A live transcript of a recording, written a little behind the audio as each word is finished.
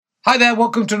Hi there,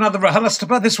 welcome to another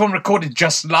RHLSTP. This one recorded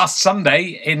just last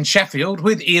Sunday in Sheffield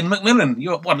with Ian McMillan.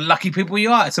 You're what lucky people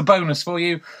you are. It's a bonus for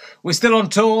you. We're still on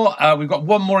tour. We've got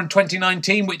one more in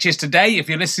 2019, which is today. If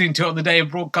you're listening to it on the day of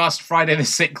broadcast, Friday the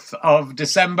 6th of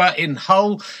December in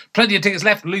Hull. Plenty of tickets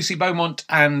left. Lucy Beaumont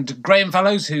and Graham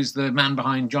Fellows, who's the man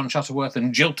behind John Shuttleworth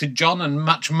and Jilted John and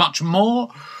much, much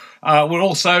more. We're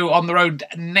also on the road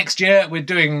next year. We're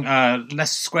doing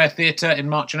Leicester Square Theatre in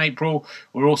March and April.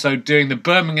 We're also doing the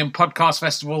Birmingham Podcast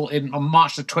Festival on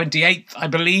March the 28th, I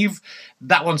believe.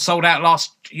 That one sold out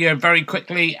last year very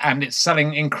quickly, and it's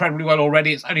selling incredibly well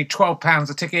already. It's only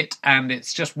 £12 a ticket, and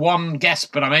it's just one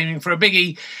guest, but I'm aiming for a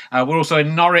biggie. We're also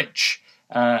in Norwich,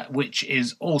 which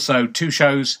is also two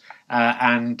shows,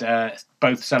 and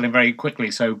both selling very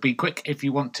quickly. So be quick if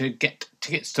you want to get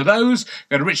tickets to those.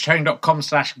 Go to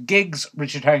richardherring.com/gigs,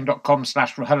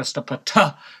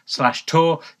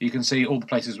 richardherring.com/RHLSTP/tour. You can see all the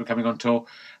places we're coming on tour.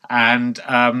 And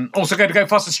also go to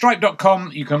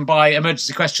gofasterstripe.com. You can buy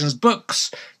Emergency Questions books.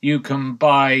 You can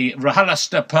buy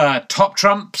RHLSTP Top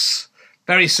Trumps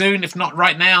very soon, if not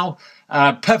right now.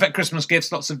 Perfect Christmas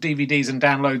gifts, lots of DVDs and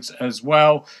downloads as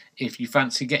well. If you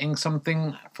fancy getting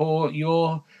something for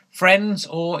your friends,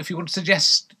 or if you want to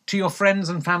suggest to your friends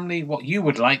and family what you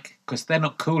would like, because they're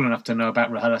not cool enough to know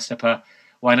about RHLSTP,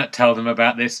 why not tell them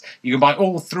about this? You can buy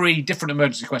all three different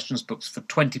Emergency Questions books for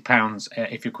 £20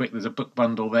 if you're quick. There's a book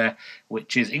bundle there,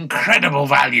 which is incredible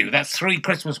value. That's 3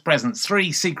 Christmas presents,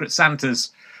 3 Secret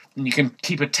Santas, and you can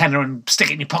keep a tenner and stick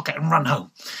it in your pocket and run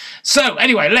home. So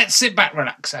anyway, let's sit back,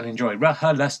 relax, and enjoy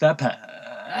RHLSTP.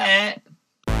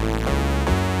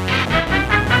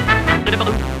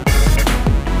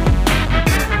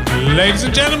 Ladies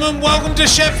and gentlemen, welcome to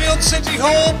Sheffield City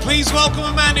Hall. Please welcome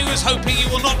a man who is hoping he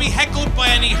will not be heckled by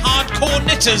any hardcore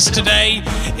knitters today.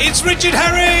 It's Richard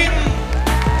Herring!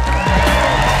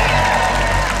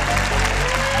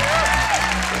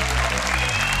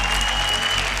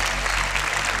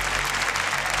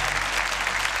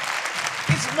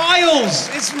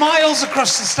 It's miles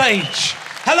across the stage.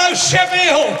 Hello,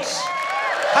 Sheffield!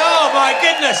 Oh my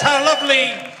goodness, how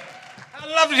lovely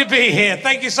to be here.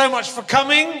 Thank you so much for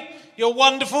coming. You're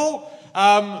wonderful.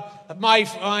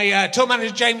 My tour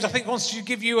manager James, I think, wants to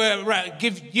give me a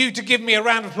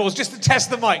round of applause just to test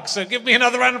the mic. So give me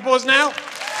another round of applause now.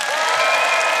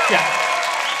 Yeah,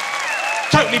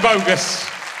 totally bogus.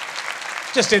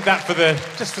 Just did that for the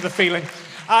feeling.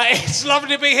 It's lovely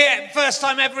to be here. First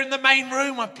time ever in the main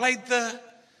room. I played the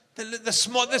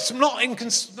small. This not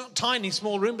tiny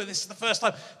small room, but this is the first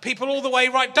time. People all the way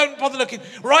right. Don't bother looking.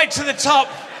 Right to the top.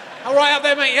 All right up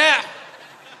there, mate. Yeah.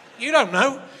 You don't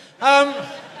know.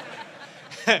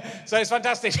 So it's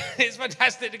fantastic. It's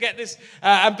fantastic to get this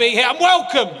and be here. And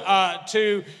welcome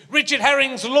to Richard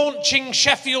Herring's Launching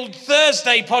Sheffield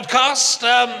Thursday podcast.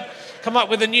 Got to come up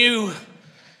with a new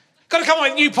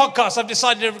podcast. I've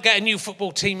decided to get a new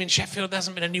football team in Sheffield. There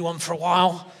hasn't been a new one for a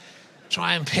while.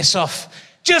 Try and piss off.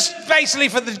 Just basically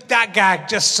for that gag,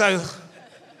 just so.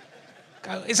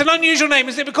 It's an unusual name,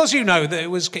 isn't it? Because you know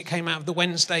that it came out of the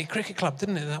Wednesday Cricket Club,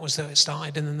 didn't it? That was how it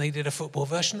started, and then they did a football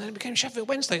version, and then it became Sheffield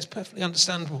Wednesday. It's perfectly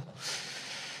understandable.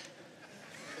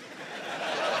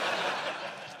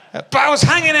 But I was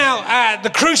hanging out at the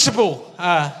Crucible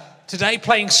today,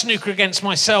 playing snooker against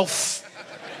myself,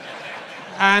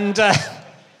 and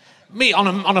me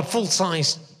on a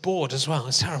full-size board as well.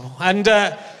 It's terrible. And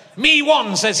me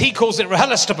one says he calls it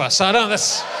RHLSTP, so I don't know,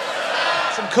 there's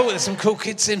some cool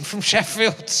kids in from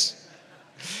Sheffield.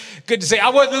 Good to see.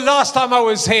 The last time I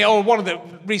was here, or one of the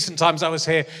recent times I was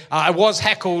here, I was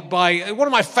heckled by, one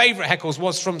of my favourite heckles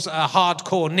was from a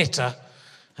hardcore knitter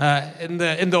in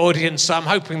the audience. So I'm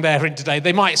hoping they're in today.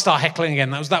 They might start heckling again.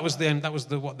 That was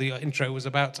what the intro was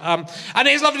about. And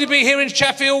it's lovely to be here in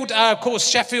Sheffield. Of course,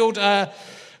 Sheffield,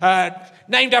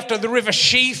 named after the River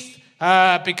Sheath.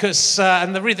 And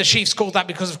the River Sheath's called that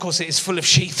because, of course, it is full of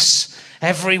sheaths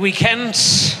every weekend.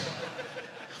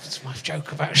 That's my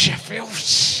joke about Sheffield.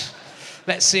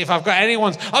 Let's see if I've got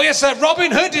anyone's. Oh, yes,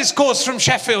 Robin Hood is, of course, from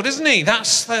Sheffield, isn't he?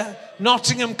 That's the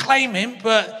Nottingham claiming,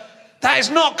 but that is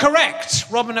not correct.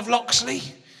 Robin of Locksley,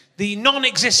 the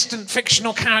non-existent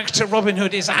fictional character Robin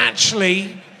Hood, is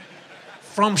actually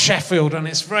from Sheffield, and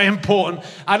it's very important.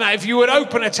 And if you would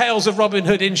open a Tales of Robin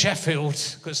Hood in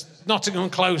Sheffield, because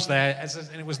Nottingham closed there,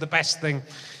 and it was the best thing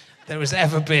there has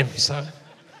ever been. So,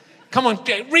 come on,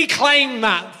 reclaim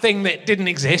that thing that didn't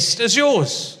exist as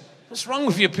yours. What's wrong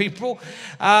with you people?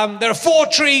 There are 4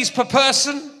 trees per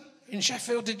person in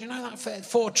Sheffield. Did you know that?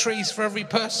 4 trees for every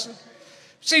person.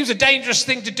 Seems a dangerous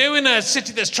thing to do in a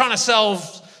city that's trying to sell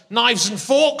knives and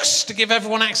forks to give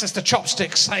everyone access to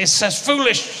chopsticks. It's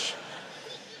foolish.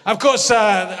 Of course,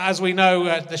 as we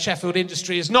know, the Sheffield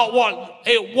industry is not what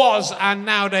it was, and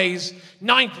nowadays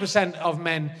 90% of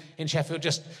men in Sheffield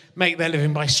just make their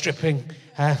living by stripping,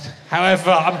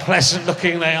 however unpleasant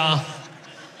looking they are,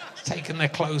 taking their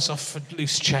clothes off for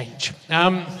loose change.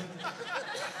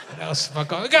 What else have I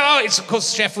got? Oh, it's of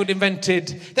course Sheffield invented...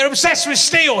 They're obsessed with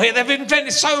steel here. They've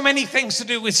invented so many things to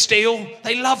do with steel.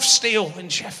 They love steel in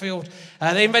Sheffield.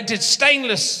 They invented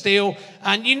stainless steel,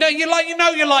 and you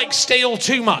like steel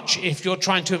too much if you're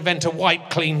trying to invent a white,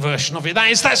 clean version of it.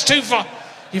 That's too far.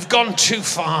 You've gone too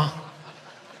far.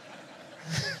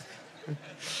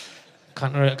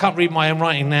 Can't read my own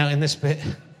writing now in this bit.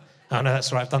 Oh no,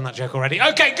 that's right. I've done that joke already.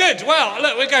 Okay, good. Well,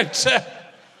 look, we're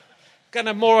going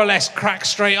to more or less crack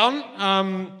straight on.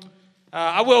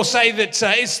 I will say that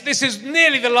this is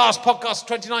nearly the last podcast of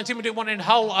 2019. We're doing one in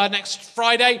Hull next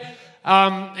Friday.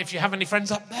 If you have any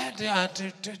friends up there,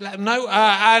 do let them know.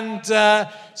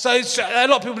 So a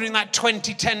lot of people are doing that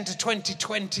 2010 to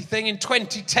 2020 thing. In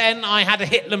 2010, I had a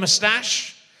Hitler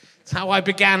moustache. That's how I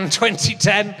began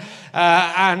 2010.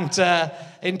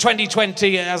 In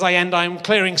 2020, as I end, I'm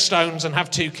clearing stones and have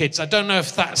 2 kids. I don't know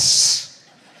if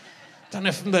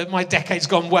my decade's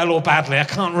gone well or badly. I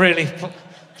can't really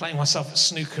playing myself at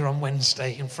snooker on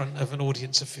Wednesday in front of an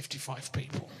audience of 55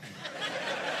 people.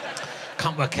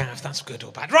 Can't work out if that's good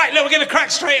or bad. Right, look, we're going to crack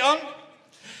straight on.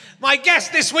 My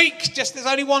guest this week, there's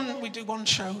only one, we do one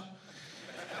show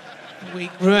a week,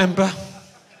 remember.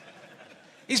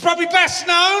 He's probably best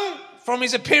known from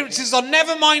his appearances on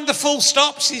Never Mind the Full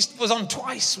Stops. He was on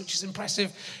twice, which is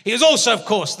impressive. He was also, of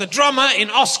course, the drummer in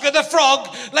Oscar the Frog.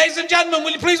 Ladies and gentlemen,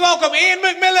 will you please welcome Ian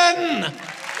McMillan?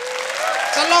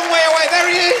 It's a long way away. There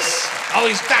he is. Oh,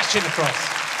 he's dashing across.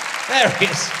 There he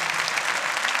is.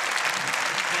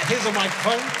 Here's a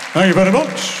microphone. Thank you very much.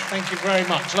 Thank you very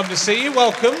much. Lovely to see you.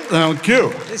 Welcome. Thank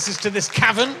you. This is to this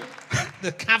cavern,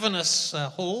 the cavernous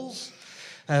halls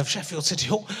of Sheffield City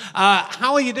Hall.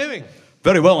 How are you doing?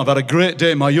 Very well. I've had a great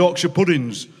day. My Yorkshire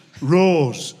puddings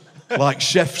rose like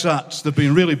chef's hats. They've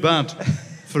been really bad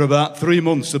for about 3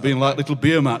 months. They've been like little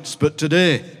beer mats. But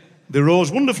today, they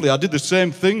rose wonderfully. I did the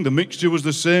same thing. The mixture was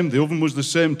the same. The oven was the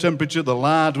same temperature. The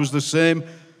lard was the same.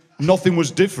 Nothing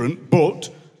was different, but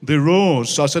they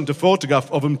rose. So I sent a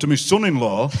photograph of them to my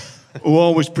son-in-law, who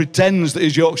always pretends that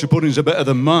his Yorkshire puddings are better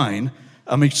than mine.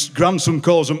 And my grandson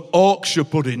calls them Yorkshire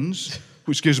puddings,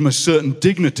 which gives them a certain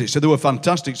dignity. So they were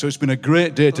fantastic. So it's been a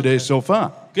great day today so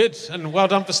far. Good, and well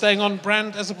done for staying on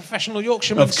brand as a professional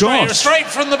Yorkshireman. Of course. Straight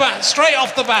from the bat, straight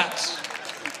off the bat.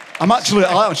 I'm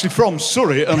actually from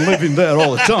Surrey and living there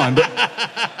all the time, but...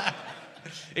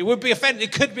 It would be offensive.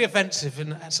 It could be offensive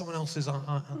in someone else's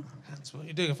hands. What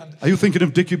you're doing offensive. Are you thinking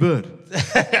of Dickie Bird?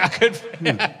 I could be.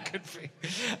 Yeah. Could be.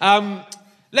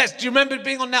 Do you remember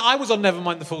being on? I was on Never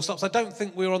Mind the Full Stops. I don't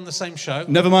think we were on the same show.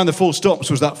 Never Mind the Full Stops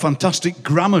was that fantastic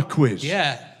grammar quiz.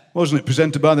 Yeah. Wasn't it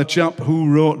presented by the chap who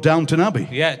wrote Downton Abbey?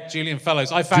 Yeah, Julian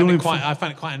Fellows. I found it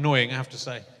quite annoying, I have to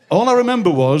say. All I remember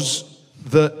was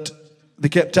that they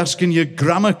kept asking you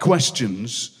grammar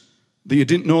questions that you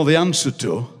didn't know the answer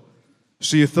to.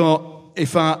 So you thought,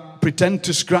 if I pretend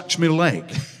to scratch my leg,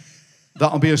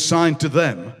 that'll be a sign to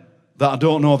them that I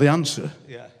don't know the answer.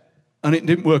 Yeah. And it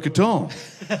didn't work at all.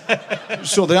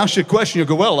 So they ask you a question, you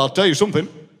go, well, I'll tell you something.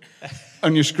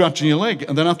 And you're scratching your leg.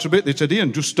 And then after a bit, they said,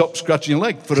 Ian, just stop scratching your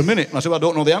leg for a minute. And I said, well, I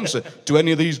don't know the answer to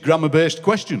any of these grammar-based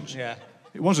questions. Yeah.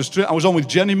 It was I was on with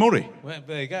Jenny Murray. Well,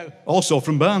 there you go. Also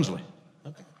from Barnsley.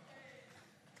 Okay.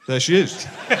 There she is.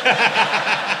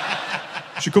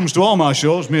 She comes to all my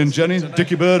shows, me and Jenny,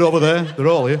 Dickie Bird over there, they're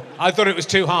all here. I thought it was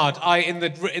too hard.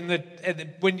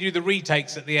 When you do the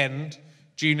retakes at the end,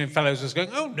 Julian Fellows was going,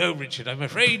 oh no, Richard, I'm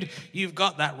afraid you've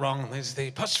got that wrong. There's the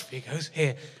apostrophe goes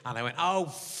here. And I went, oh,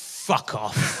 fuck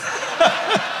off.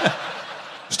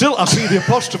 Still, I see the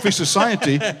Apostrophe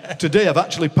Society today have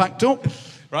actually packed up.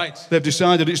 Right. They've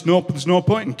decided there's no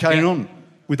point in carrying on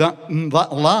with that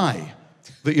lie.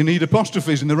 That you need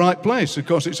apostrophes in the right place. Of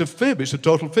course, it's a fib. It's a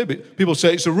total fib. People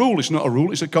say it's a rule. It's not a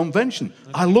rule. It's a convention.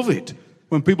 I love it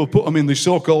when people put them in the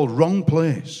so-called wrong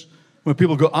place. When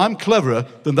people go, I'm cleverer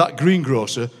than that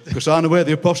greengrocer because I know where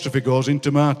the apostrophe goes in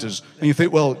tomatoes. And you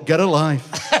think, well, get a life.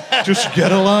 Just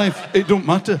get a life. It don't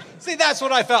matter. See, that's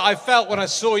what I felt. I felt when I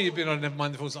saw you being on Never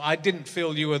Mind the Fools, I didn't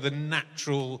feel you were the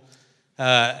natural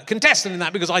contestant in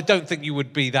that because I don't think you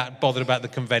would be that bothered about the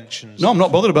conventions. No, I'm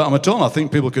not bothered about them at all. I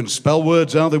think people can spell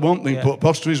words how they want. They can put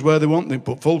apostrophes where they want. They can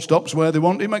put full stops where they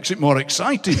want. It makes it more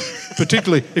exciting,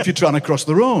 particularly if you're trying to cross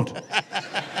the road.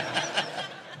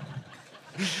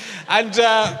 And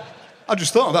I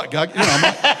just thought of that gag. You know,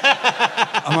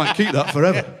 I might keep that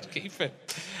forever. Keep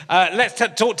it.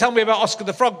 Tell me about Oscar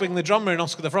the Frog, being the drummer in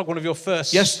Oscar the Frog, one of your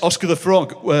first... Yes, Oscar the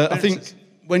Frog. I think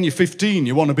when you're 15,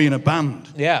 you want to be in a band.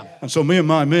 Yeah. And so me and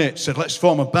my mate said, let's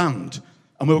form a band.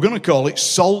 And we were going to call it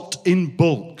Salt in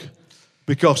Bulk,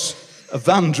 because a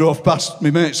van drove past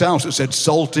my mate's house that said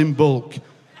Salt in Bulk.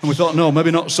 And we thought, no,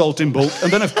 maybe not Salt in Bulk.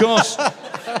 And then, of course,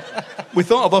 we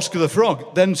thought of Oscar the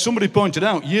Frog. Then somebody pointed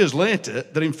out years later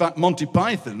that, in fact, Monty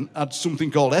Python had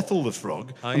something called Ethel the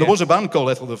Frog. And there was a band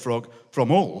called Ethel the Frog from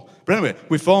Hull. But anyway,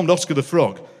 we formed Oscar the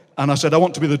Frog. And I said, I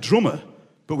want to be the drummer.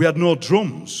 But we had no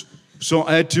drums. So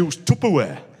I had to use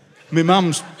Tupperware. My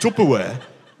mum's Tupperware.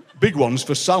 Big ones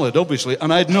for salad, obviously.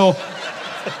 And I had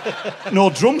no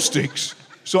drumsticks.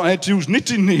 So I had to use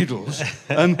knitting needles.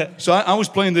 And so I was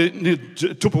playing the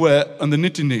Tupperware and the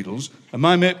knitting needles, and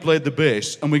my mate played the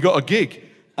bass, and we got a gig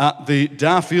at the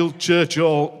Darfield Church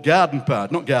Hall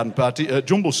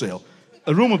jumble sale.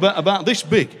 A room about this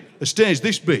big, a stage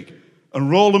this big.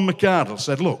 And Roland McCardle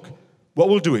said, look, what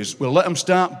we'll do is we'll let them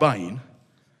start buying,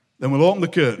 then we'll open the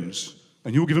curtains,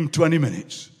 and you'll give them 20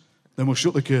 minutes, then we'll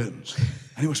shut the curtains.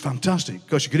 And it was fantastic,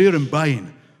 because you could hear them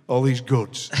buying all these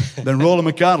goods. Then Roland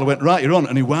McCardle went, right, you're on,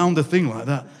 and he wound the thing like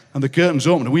that. And the curtains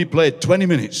opened, and we played 20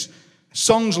 minutes.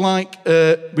 Songs like,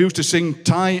 we used to sing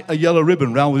Tie a Yellow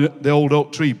Ribbon round the old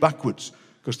oak tree backwards,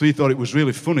 because we thought it was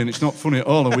really funny, and it's not funny at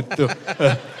all. And with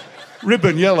the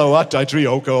ribbon yellow, I tie tree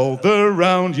oak all the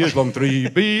round, years long 3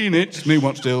 bean, it's me,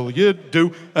 what still you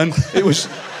do. And it was...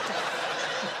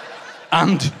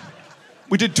 And...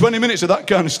 we did 20 minutes of that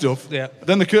kind of stuff. Yeah.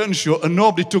 Then the curtains shut and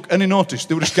nobody took any notice.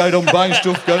 They were just carried on buying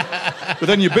stuff. But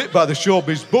then you're bit by the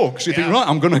showbiz bug. So you think, right,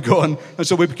 I'm going to go. And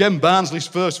so we became Barnsley's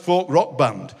first folk rock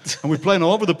band. And we're playing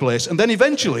all over the place. And then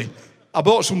eventually, I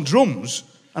bought some drums.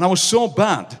 And I was so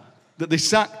bad that they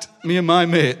sacked me and my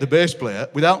mate, the bass player,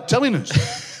 without telling us.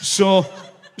 So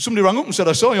somebody rang up and said,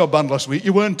 I saw your band last week.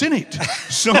 You weren't in it.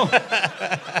 So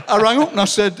I rang up and I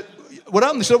said... what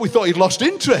happened? They said, we thought he'd lost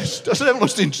interest. I said, I haven't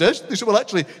lost interest. They said, well,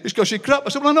 actually, it's because you're crap. I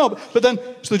said, well, I know. But then,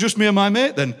 so just me and my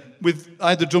mate then. I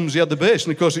had the drums, he had the bass.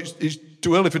 And, of course, it's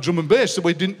too early for drum and bass, so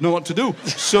we didn't know what to do.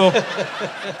 So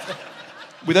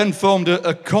we then formed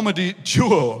a comedy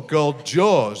duo called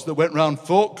Jaws that went round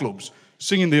folk clubs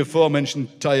singing the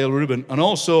aforementioned Tie a Yellow Ribbon. And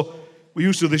also, we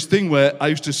used to do this thing where I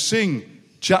used to sing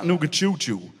Chattanooga Choo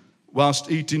Choo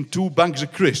whilst eating 2 bags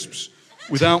of crisps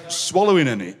without swallowing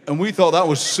any. And we thought that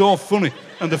was so funny.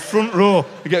 And the front row,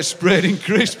 you get sprayed in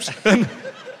crisps. And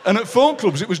at folk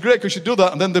clubs, it was great because you do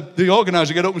that, and then the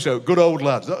organiser get up and say, good old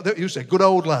lads. You say, good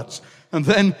old lads. And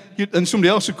then somebody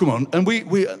else would come on. And we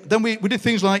did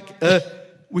things like,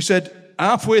 we said,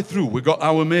 halfway through, we got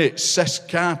our mate, Cess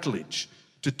Cartledge,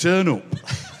 to turn up,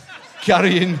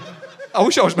 carrying, I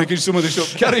wish I was making some of this up,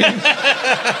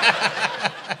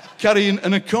 carrying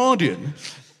an accordion,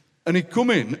 and he'd come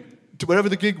in to wherever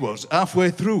the gig was, halfway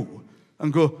through,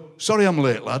 and go, sorry I'm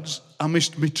late, lads, I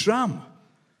missed my tram.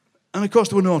 And, of course,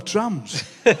 there were no trams.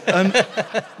 And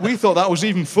we thought that was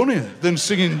even funnier than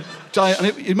singing...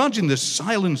 imagine the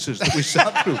silences that we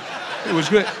sat through. It was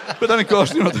great. But then, of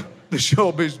course, the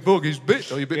showbiz bug is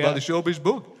bit, or you're bit by the showbiz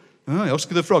bug.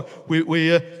 Oscar the Frog.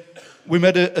 We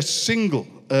made a single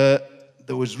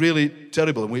that was really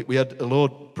terrible, and we had a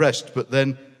load pressed, but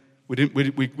then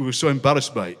we were so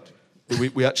embarrassed by it.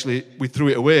 We threw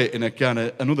it away in a kind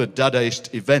of another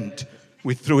dadaist event.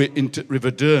 We threw it into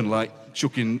River Dern, like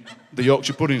chucking the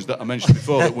Yorkshire puddings that I mentioned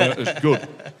before that weren't as good.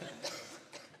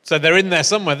 So they're in there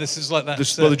somewhere. This is like that.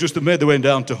 They made their way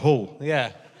down to Hull.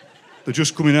 Yeah. They're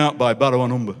just coming out by Barrow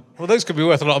and Humber. Well, those could be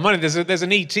worth a lot of money. There's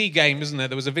an ET game, isn't there?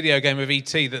 There was a video game of ET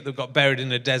that got buried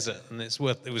in a desert, and it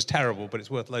was terrible, but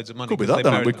it's worth loads of money. Could be that,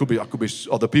 then.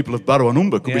 Or the people of Barrow and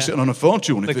Humber could be sitting on a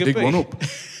fortune if they dig one up.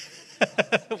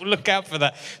 Look out for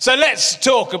that. So let's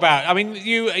talk about,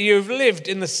 you've lived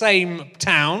in the same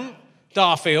town,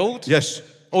 Darfield. Yes.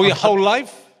 All your whole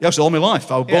life? Yes, all my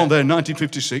life. I was born there in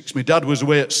 1956. My dad was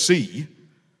away at sea,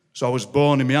 so I was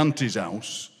born in my auntie's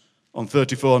house on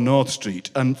 34 North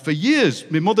Street. And for years,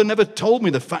 my mother never told me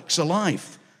the facts of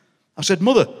life. I said,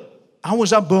 Mother, how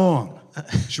was I born?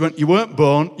 She went, you weren't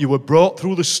born, you were brought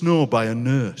through the snow by a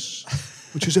nurse,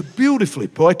 which is a beautifully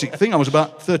poetic thing. I was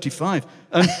about 35.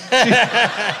 And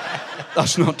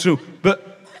that's not true.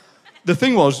 But the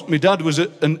thing was, my dad was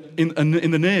in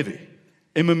the Navy.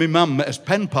 Him and my mum met as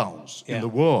pen pals in the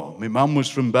war. My mum was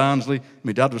from Barnsley,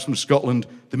 my dad was from Scotland.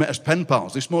 They met as pen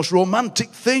pals. This most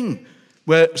romantic thing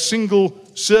where single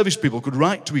service people could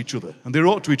write to each other. And they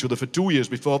wrote to each other for 2 years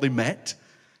before they met.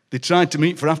 They tried to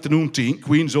meet for afternoon tea in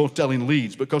Queen's Hotel in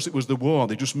Leeds. Because it was the war,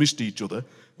 they just missed each other.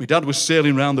 My dad was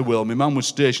sailing around the world. My mum was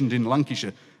stationed in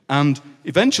Lancashire. And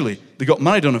eventually, they got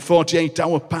married on a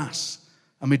 48-hour pass.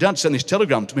 And my dad sent this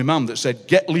telegram to my mum that said,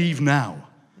 "Get leave now."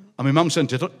 And my mum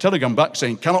sent a telegram back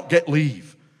saying, "Cannot get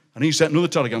leave." And he sent another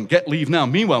telegram, "Get leave now."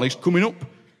 Meanwhile, he's coming up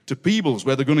to Peebles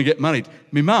where they're going to get married.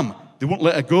 My mum, they wouldn't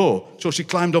let her go, so she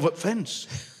climbed over the fence.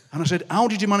 And I said, "How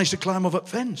did you manage to climb over the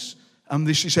fence?"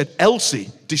 And she said, "Elsie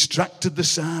distracted the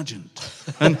sergeant."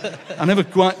 And I never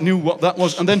quite knew what that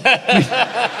was. And then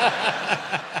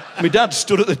my dad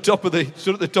stood at the top of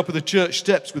the church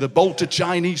steps with a bolt of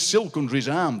Chinese silk under his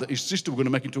arm that his sister was going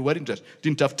to make into a wedding dress.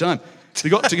 Didn't have time. They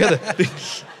got together.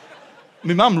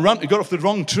 My mum ran. He got off the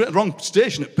wrong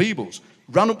station at Peebles.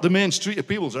 Ran up the main street of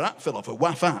Peebles. Her hat fell off. A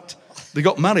waff hat. They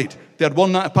got married. They had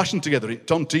one night of passion together at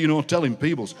Tontine Hotel in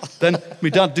Peebles. Then my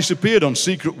dad disappeared on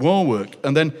secret war work,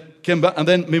 and then came back. And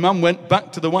then my mum went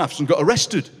back to the waffs and got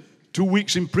arrested. 2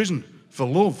 weeks in prison for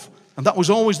love. And that was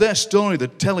always their story.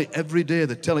 They'd tell it every day.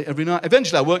 They'd tell it every night.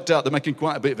 Eventually, I worked out they're making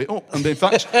quite a bit of it up. And in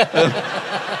fact,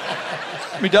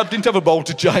 my dad didn't have a bolt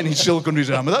of Chinese silk under his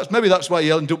arm. Maybe that's why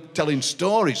he ended up telling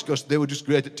stories, because they were just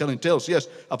great at telling tales. So yes,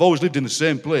 I've always lived in the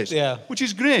same place, which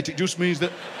is great. It just means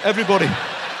that everybody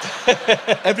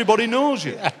knows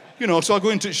you. You know, so I go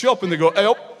into the shop and they go, "Hey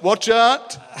up, watch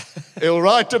out. He'll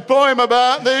write a poem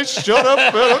about this. Shut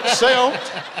up, don't say out."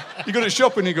 You go to the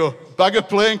shop and you go, "Bag of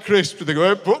plain crisps." And they go,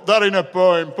 "Hey, put that in a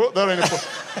poem, put that in a poem."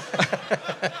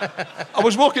 I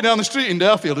was walking down the street in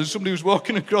Darfield and somebody was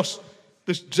walking across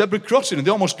this zebra crossing and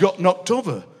they almost got knocked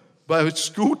over by a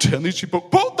scooter. And she put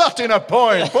that in a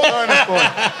poem, put that in a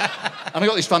poem. And I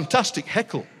got this fantastic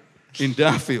heckle in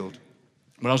Darfield.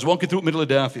 When I was walking through the middle of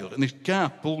Darfield and this car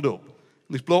pulled up.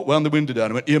 And this bloke wound the window down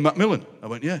and went, "Ian McMillan?" I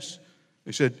went, "Yes."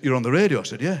 He said, "You're on the radio?" I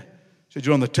said, "Yeah." He said,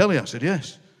 "You're on the telly?" I said,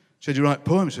 "Yes." He said, "You write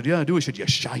poems?" I said, "Yeah, I do." He said, "You're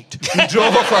shite." And he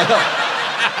drove off like that.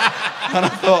 And I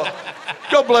thought,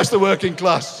 God bless the working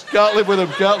class. Can't live with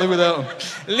them, can't live without them.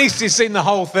 At least he's seen the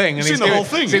whole thing. He's seen the whole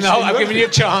thing. I've given you a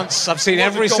chance. I've seen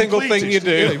every single thing you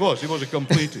do. Yeah, he was a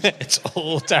completist. It's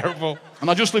all terrible. And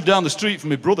I just live down the street from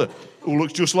my brother, who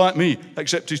looks just like me,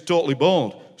 except he's totally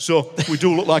bald. So we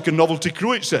do look like a novelty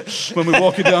Cruet set when we're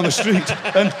walking down the street.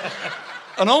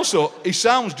 And also, he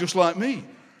sounds just like me.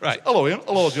 Right. "Hello, Ian.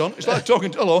 Hello, John." It's like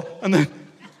talking to, hello. And then,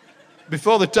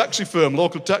 before the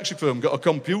local taxi firm got a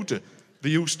computer, they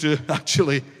used to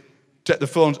actually take the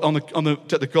calls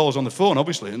on the phone,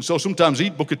 obviously. And so sometimes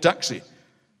he'd book a taxi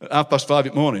at 5:30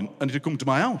 in the morning, and he'd come to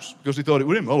my house because he thought it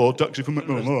was him. "Hello, taxi from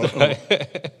McMillan." All right,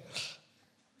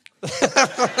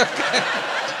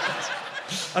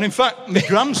 And in fact, my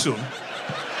grandson,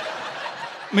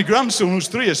 who's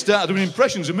 3, has started doing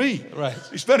impressions of me. Right.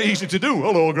 It's very easy to do.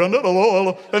 "Hello, Grandad. Hello,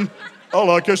 hello." And "I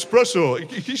like espresso."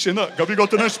 He's saying that. "Have you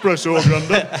got an espresso,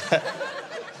 Grandad?"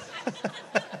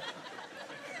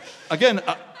 Again,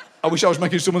 I wish I was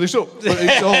making some of this up, but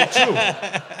it's all true.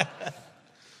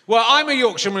 Well, I'm a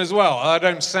Yorkshireman as well. I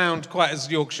don't sound quite as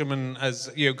Yorkshireman as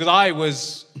you, because I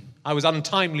was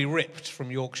untimely ripped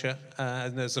from Yorkshire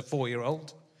as a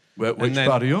 4-year-old. Which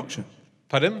part of Yorkshire?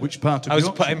 Pardon? Which part of Yorkshire?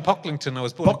 Yorkshire? I was in Pocklington. I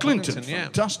was born in Pocklington, yeah.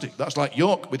 Fantastic. That's like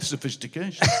York with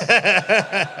sophistication.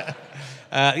 Yeah,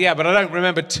 but I don't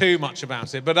remember too much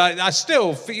about it. But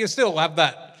you still have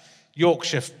that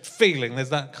Yorkshire feeling. There's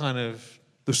that kind of...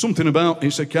 There's something about,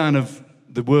 it's a kind of,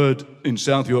 the word in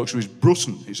South Yorkshire is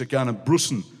brussen. It's a kind of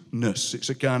brussenness. It's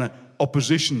a kind of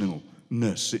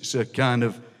oppositionalness. It's a kind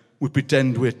of, we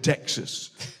pretend we're Texas.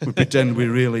 We pretend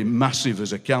we're really massive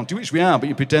as a county, which we are, but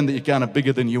you pretend that you're kind of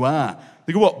bigger than you are.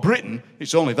 They go, "What, Britain?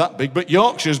 It's only that big, but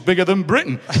Yorkshire's bigger than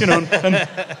Britain." You know, and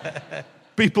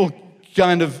people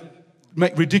kind of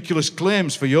make ridiculous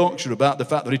claims for Yorkshire about the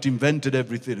fact that it invented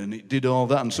everything and it did all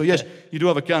that. And so, yes, you do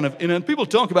have a kind of... and people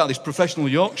talk about this professional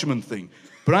Yorkshireman thing,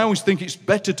 but I always think it's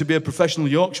better to be a professional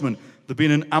Yorkshireman than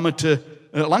being an amateur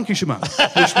Lancashireman,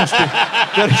 which must be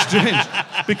very strange.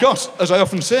 Because, as I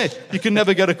often say, you can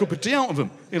never get a cup of tea out of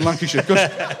them in Lancashire, because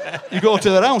you go to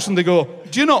their house and they go,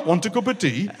 "Do you not want a cup of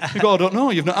tea?" You go, "I don't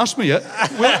know, you've not asked me yet."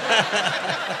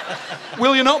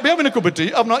 Will you not be having a cup of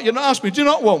tea? You've not asked me. "Do you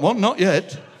not want one?" "Not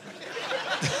yet."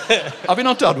 "Have you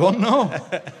not had one?" "No."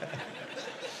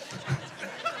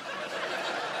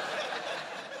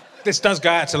 This does go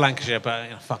out to Lancashire,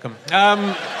 but fuck them.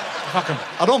 Fuck them.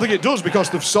 I don't think it does, because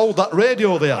they've sold that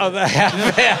radio they have. Oh, they have.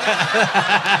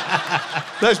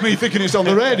 There's me thinking it's on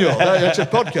the radio. It's a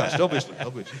podcast, obviously.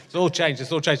 It's all changed.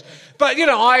 But,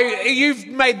 you've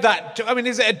made that... I mean,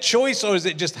 is it a choice, or has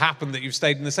it just happened that you've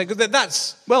stayed in the same... Because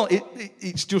that's... Well,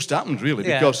 it's just happened, really,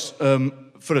 because...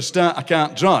 for a start, I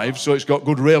can't drive, so it's got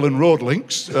good rail and road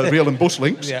links, rail and bus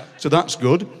links, so that's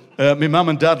good. My mum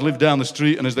and dad lived down the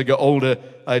street, and as they got older,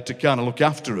 I had to kind of look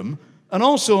after them. And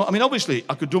also, I mean, obviously,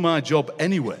 I could do my job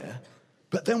anywhere,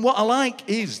 But then what I like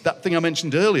is that thing I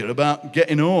mentioned earlier about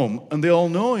getting home and they all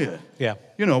know you. Yeah.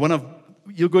 You know, when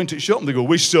you're going to the shop and they go,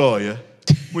 we saw you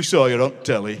on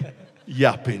telly,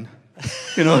 yapping.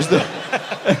 You know,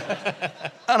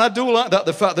 and I do like that,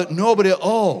 the fact that nobody at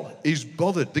all is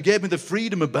bothered. They gave me the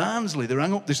freedom of Barnsley. They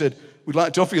rang up, they said, we'd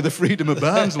like to offer you the freedom of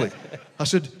Barnsley. I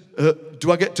said,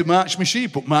 do I get to march my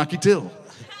sheep up Market Hill?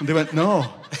 And they went, no.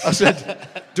 I said,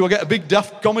 do I get a big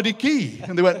daft comedy key?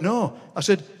 And they went, no. I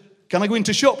said, can I go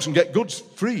into shops and get goods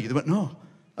free? They went, no.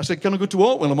 I said, can I go to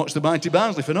Oakwell and watch the Mighty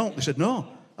Barnsley for no? They said, no.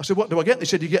 I said, what do I get? They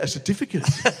said, you get a certificate.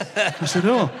 I said,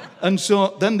 oh. And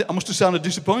so then I must have sounded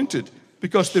disappointed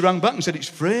because they rang back and said, it's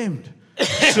framed.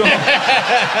 So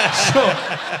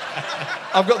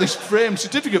I've got this framed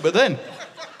certificate, but then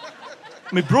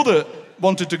my brother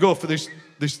wanted to go for this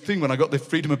thing when I got the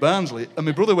Freedom of Barnsley, and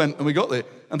my brother went and we got there,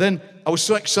 and then I was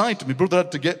so excited, my brother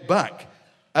had to get back.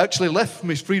 I actually left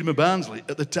my Freedom of Barnsley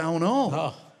at the town hall.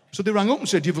 Oh. So they rang up and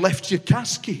said, you've left your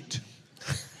casket.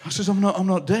 I says, I'm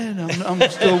not dead, I'm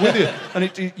still with you.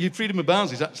 And your Freedom of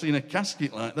Barnsley is actually in a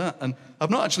casket like that. And I've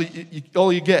not actually,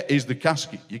 all you get is the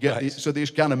casket. You get right. So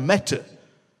this kind of meta.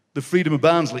 The Freedom of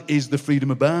Barnsley is the Freedom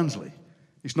of Barnsley.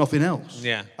 It's nothing else.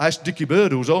 Yeah. I asked Dickie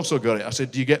Bird, who's also got it, I said,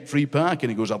 do you get free parking?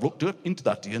 He goes, I've looked into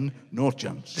that, Ian, no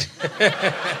chance.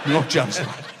 No chance.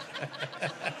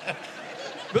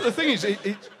 But the thing is,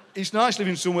 it's nice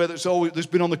living somewhere that's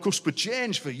been on the cusp of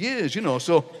change for years, you know.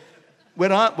 So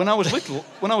when I was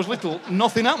little,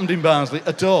 nothing happened in Barnsley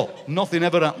at all. Nothing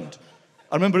ever happened.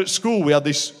 I remember at school we had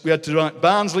to write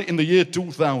Barnsley in the year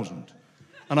 2000,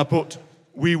 and I put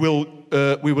we will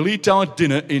eat our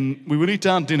dinner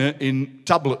in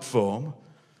tablet form.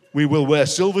 We will wear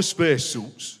silver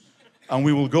spacesuits, and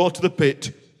we will go to the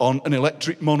pit on an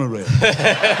electric monorail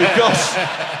because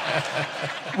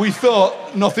we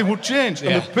thought nothing would change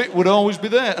and the pit would always be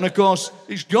there. And of course,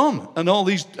 it's gone. And all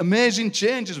these amazing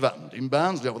changes have happened in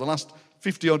Barnsley over the last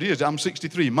 50-odd years. I'm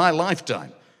 63, my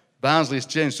lifetime. Barnsley has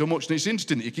changed so much, and it's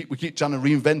interesting that we keep trying to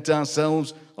reinvent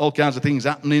ourselves, all kinds of things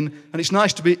happening, and it's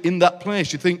nice to be in that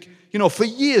place. You think, you know, for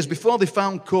years before they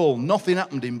found coal, nothing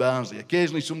happened in Barnsley.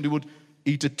 Occasionally somebody would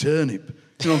eat a turnip.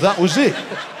 You know, that was it.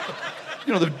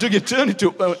 You know, they'd dig a turnip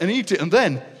up and eat it, and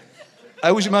then I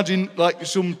always imagine like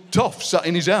some toff sat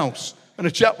in his house, and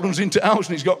a chap runs into the house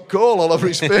and he's got coal all over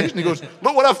his face, and he goes,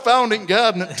 look what I found in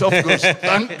garden. And Toff goes,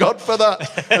 thank God for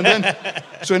that. And then,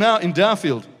 so now in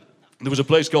Darfield, there was a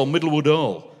place called Middlewood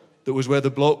Hall that was where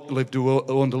the bloke lived who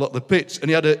owned a lot of the pits, and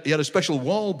he had a special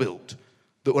wall built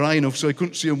that were high enough so he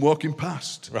couldn't see him walking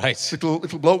past. Right. Little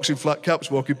blokes in flat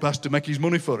caps walking past to make his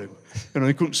money for him. You know,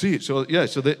 he couldn't see it. So yeah,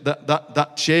 so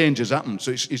that change has happened.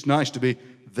 So it's nice to be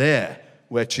there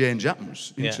where change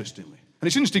happens, interestingly. And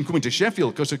it's interesting coming to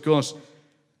Sheffield because, of course,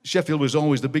 Sheffield was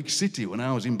always the big city when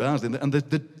I was in Barnsley, and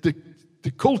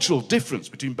the cultural difference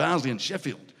between Barnsley and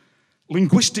Sheffield,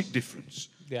 linguistic difference.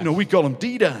 Yeah. You know, we call them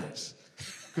Deedars.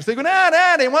 Because they go,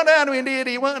 Darden, what are we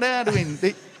doing, what are we doing?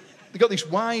 They got this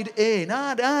wide A,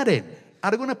 Darden,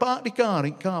 are they going to park the car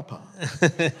in car park?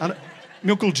 And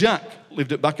my Uncle Jack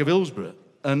lived at back of Hillsborough,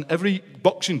 and every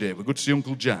Boxing Day we'd go to see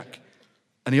Uncle Jack,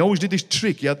 and he always did this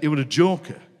trick, he was a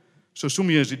joker. So some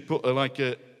years he'd put an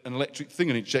electric thing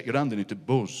and he'd shake your hand and it'd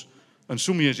buzz. And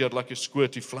some years he had like a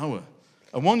squirty flower.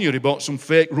 And one year he bought some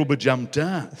fake rubber jam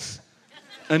tarts.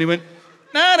 And he went,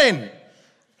 Darden,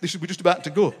 we just about to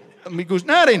go. And he goes,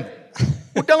 Darden,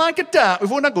 would you like a tart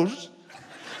with one of those?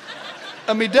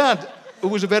 And my dad, who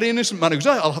was a very innocent man, he goes,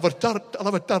 I'll have a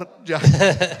tart,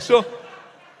 Jack. So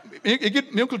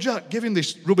my Uncle Jack gave him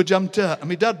this rubber jam tart, and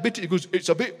my dad bit it, he goes, it's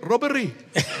a bit rubbery.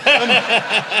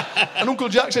 and Uncle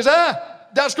Jack says,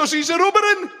 that's because he's a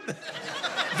rubbering.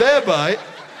 Thereby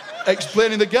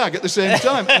explaining the gag at the same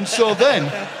time. And so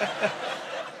then,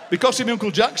 because in my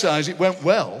Uncle Jack's eyes it went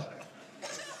well,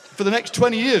 for the next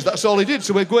 20 years, that's all he did.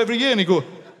 So we'd go every year and he'd go,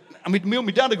 my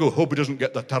dad would go, hope he doesn't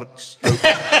get the tarts out.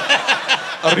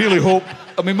 I really hope.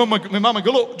 And my mum would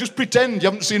go, look, just pretend you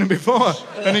haven't seen him before.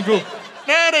 And he'd go,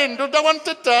 Darren, don't I want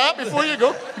a tart before you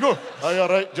go? You go, all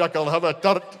right, Jack, I'll have a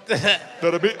tart.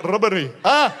 They're a bit rubbery.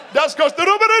 That's because the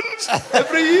rubberins.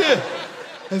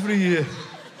 Every year.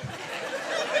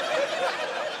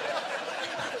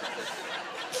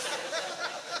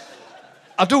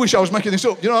 I do wish I was making this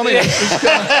up, you know what I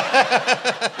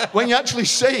mean? When you actually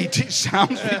say it, it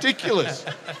sounds ridiculous.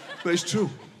 But it's true.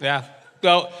 Yeah.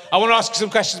 Well, I want to ask you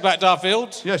some questions about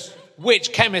Darfield. Yes.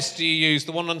 Which chemist do you use,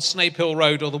 the one on Snape Hill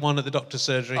Road or the one at the doctor's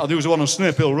surgery? There was one on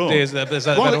Snape Hill Road. It's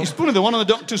funny, the one on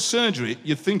the doctor's surgery,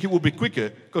 you'd think it would be quicker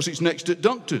because it's next to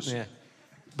doctor's. Yeah.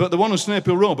 But the one on Snape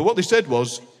Hill Road, but what they said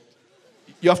was,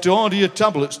 you have to order your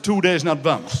tablets 2 days in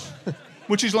advance,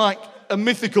 which is like a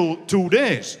mythical 2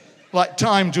 days. Like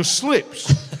time just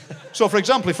slips. So, for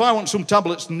example, if I want some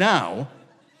tablets now,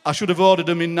 I should have ordered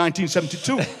them in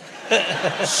 1972.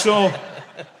 So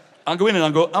I go in and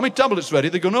I go, how many tablets ready?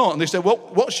 They go, no. And they say, well,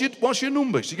 what's your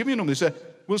number? So you give me a number. They say,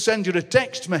 we'll send you a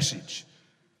text message.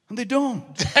 And they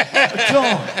don't at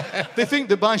all. They think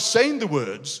that by saying the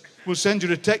words, we'll send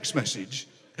you a text message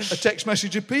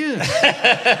appears.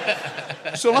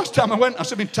 So last time I went, I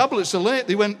said, my tablets are late.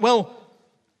 They went, well,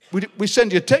 we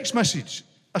send you a text message.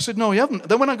 I said, no, you haven't.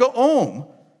 Then when I got home,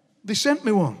 they sent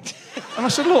me one. And I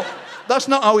said, look, that's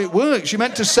not how it works. You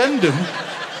meant to send them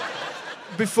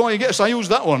before you get. So I used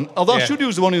that one. Although I should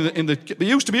use the one in the. It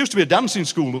used to be a dancing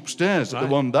school upstairs. Right.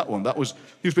 That one. That was.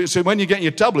 Used to be, so when you get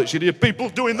your tablets, you'd hear people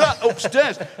doing that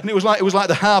upstairs, and it was like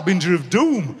the harbinger of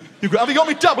doom. You go, have you got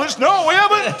me tablets? No, we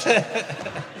haven't.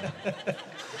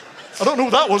 I don't know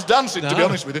who that was dancing. To be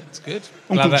honest with you, it's good.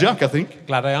 Uncle Jack, I think.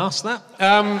 Glad I asked that.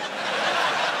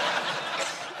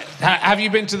 Have you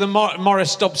been to the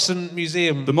Morris Dobson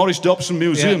Museum? The Morris Dobson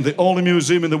Museum, the only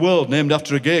museum in the world named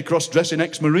after a gay cross-dressing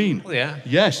ex-Marine. Oh, yeah.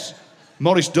 Yes.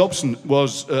 Morris Dobson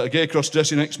was a gay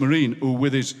cross-dressing ex-Marine who,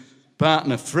 with his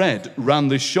partner Fred, ran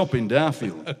this shop in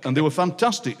Darfield. Okay. And they were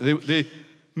fantastic.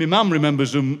 My mum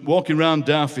remembers them walking around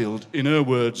Darfield, in her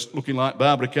words, looking like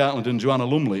Barbara Cartland and Joanna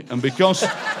Lumley. And because...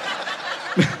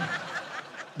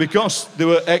 Because they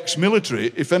were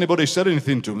ex-military, if anybody said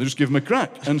anything to them, they just give them a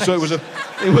crack. And so it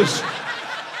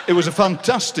was a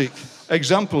fantastic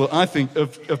example, I think,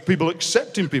 of people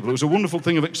accepting people. It was a wonderful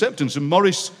thing of acceptance. And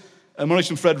Morris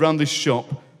and Fred ran this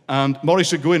shop, and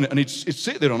Morris would go in and he'd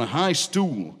sit there on a high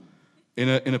stool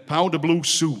in a powder blue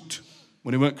suit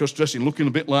when he went cross-dressing, looking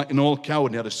a bit like an old coward,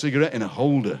 and he had a cigarette in a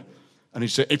holder. And he'd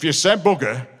say, if you say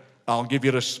bugger, I'll give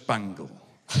you a spangle.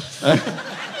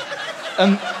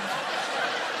 And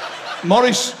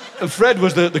Morris and Fred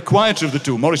was the quieter of the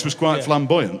two. Morris was quite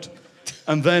flamboyant.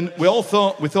 And then we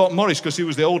thought Morris, because he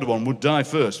was the older one, would die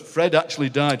first. Fred actually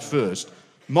died first.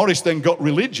 Morris then got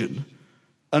religion,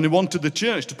 and he wanted the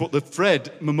church to put the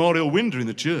Fred Memorial Window in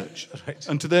the church. Right.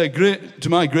 And to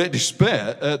my great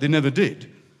despair, they never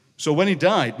did. So when he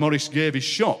died, Morris gave his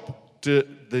shop to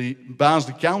the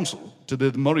Barnsley Council, to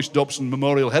the Morris Dobson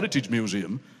Memorial Heritage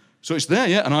Museum. So it's there,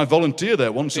 yeah, and I volunteer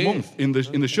there once a month in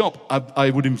the shop.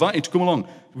 I would invite you to come along.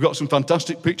 We've got some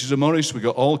fantastic pictures of Morris. We've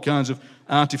got all kinds of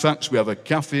artefacts. We have a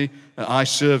cafe. I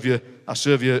serve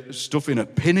you stuff in a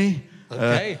penny.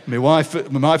 Okay. My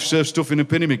wife serves stuff in a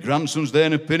penny. My grandson's there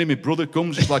in a penny. My brother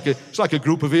comes. It's like a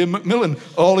group of Ian McMillan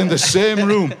all in the same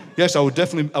room. Yes, I would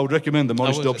recommend the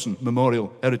Morris Dobson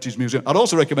Memorial Heritage Museum. I'd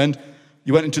also recommend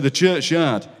you went into the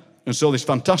churchyard and saw this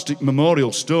fantastic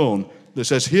memorial stone that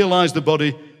says, "Here lies the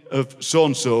body of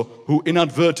so-and-so who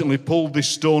inadvertently pulled this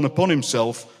stone upon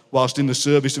himself whilst in the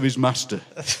service of his master."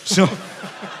 So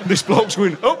this bloke's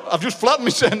going, "Oh, I've just flattened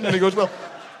myself." And he goes, "Well,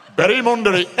 bury him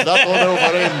under it. That'll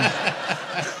over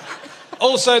him."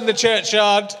 Also in the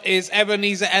churchyard is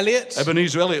Ebenezer Elliott.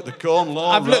 Ebenezer Elliott, the Corn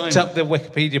Law I've looked up the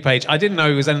Wikipedia page. I didn't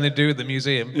know it was anything to do with the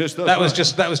museum. Yes, that was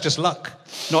just luck.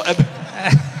 No,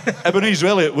 Ebenezer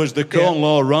Elliott was the Corn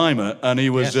Law rhymer, and he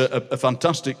was a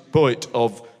fantastic poet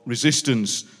of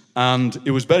resistance. And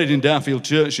he was buried in Darfield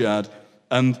churchyard,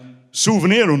 and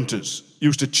souvenir hunters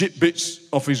used to chip bits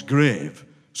off his grave.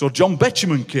 So John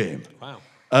Betjeman came. Wow.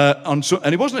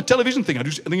 And it wasn't a television thing. I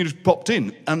think he just popped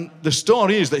in. And the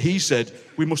story is that he said,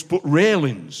 we must put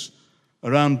railings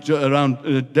around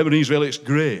Ebenezer Elliott's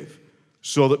grave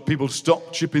so that people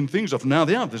stop chipping things off. Now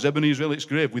they have. There's Ebenezer Elliott's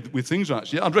grave with things like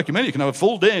that. Yeah, I'd recommend you can have a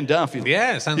full day in Darfield.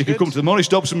 Yeah, sounds good. You can come to the Morris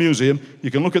Dobson Museum. You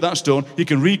can look at that stone. You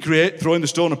can recreate throwing the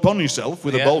stone upon yourself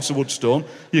with a balsa wood stone.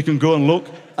 You can go and look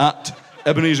at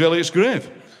Ebenezer Elliott's grave.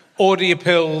 Order your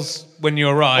pills when you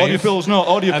arrive. Order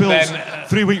your pills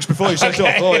 3 weeks before you set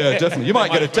off. Oh, yeah, definitely. You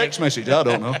might get a text message, I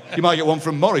don't know. You might get one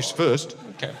from Morris first.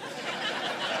 Okay.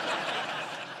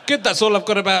 Good, that's all I've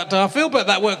got about Darfield, but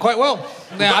that worked quite well.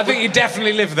 Yeah, I think you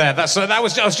definitely live there. I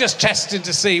was just testing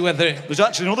to see whether... There's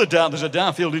actually there's a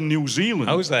Darfield in New Zealand.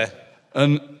 I was there.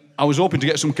 And I was hoping to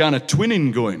get some kind of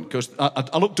twinning going, because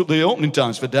I looked up the opening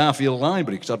times for Darfield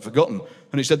Library, because I'd forgotten,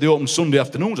 and it said they open Sunday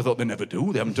afternoons. I thought they never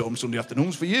do. They haven't opened Sunday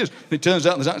afternoons for years. And it turns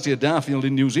out there's actually a Darfield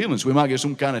in New Zealand, so we might get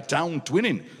some kind of town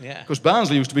twinning. Yeah. Because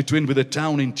Barnsley used to be twinned with a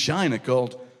town in China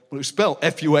called, well, it was spelled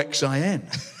Fuxin,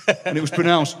 and it was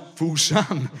pronounced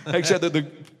Fusan, except that the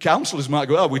councillors might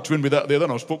go, we twinned with that the other,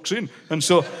 and I was Fuxin. And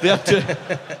so they had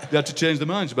to change their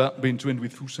minds about being twinned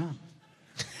with Fusan.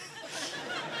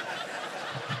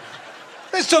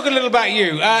 Let's talk a little about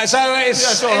you. It's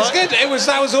good.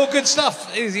 That was all good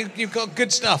stuff. You've got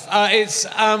good stuff.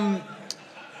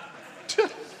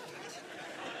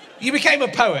 You became a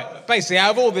poet, basically.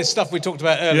 Out of all this stuff we talked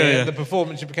about earlier, the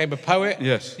performance, you became a poet.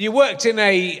 Yes. You worked in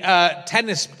a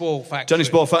tennis ball factory. Tennis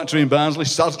ball factory in Barnsley,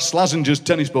 Slazenger's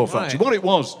tennis ball factory. Right. What it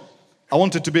was, I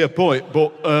wanted to be a poet,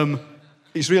 but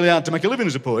it's really hard to make a living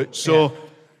as a poet. So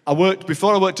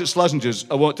before I worked at Slazenger's,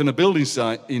 I worked on a building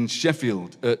site in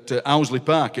Sheffield at Owsley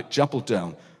Park at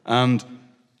Chapeltown. And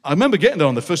I remember getting there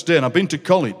on the first day, and I'd been to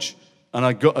college, and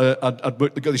I'd got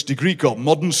this degree called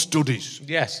Modern Studies.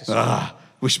 Yes.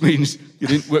 Which means you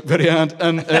didn't work very hard,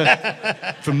 and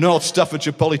from North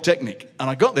Staffordshire Polytechnic. And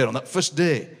I got there on that first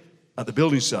day at the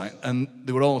building site, and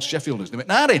they were all Sheffielders. They went,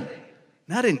 Narin,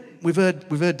 we've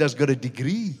heard Dad's got a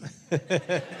degree.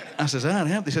 I says,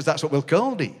 yeah. They says, that's what we'll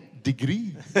call thee,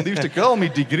 degree. And they used to call me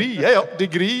degree. Hey up,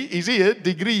 degree, he's here,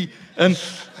 degree. And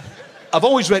I've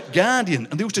always read Guardian,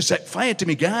 and they used to set fire to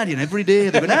me Guardian every day.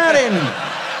 They went, Narin,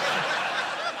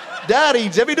 Daddy,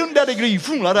 have you done that degree?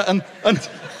 Like that. And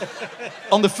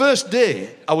on the first day,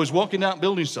 I was walking out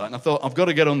building site, and I thought, I've got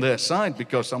to get on their side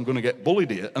because I'm going to get bullied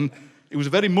here. And it was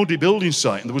a very muddy building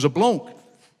site, and there was a bloke.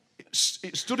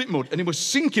 It stood in mud, and he was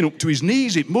sinking up to his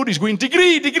knees in mud. He's going,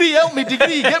 degree, help me,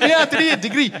 degree, get me out of here,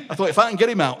 degree. I thought, if I can get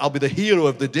him out, I'll be the hero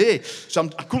of the day. So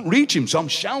I couldn't reach him, so I'm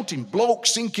shouting, bloke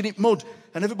sinking in mud,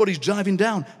 and everybody's driving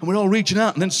down, and we're all reaching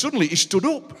out, and then suddenly he stood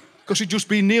up, because he'd just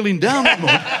been kneeling down in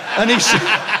mud, and he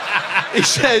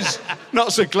says,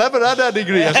 not so clever, had a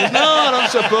degree. I said, no, I don't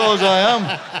suppose I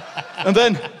am. And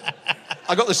then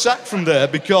I got the sack from there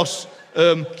because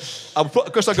I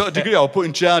got a degree, I was put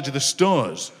in charge of the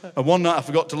stores. And one night I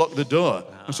forgot to lock the door.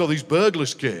 And so these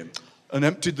burglars came and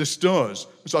emptied the stores.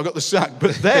 So I got the sack.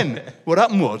 But then what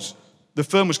happened was, the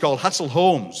firm was called Hassel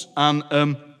Holmes. And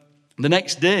the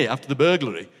next day, after the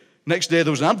burglary, there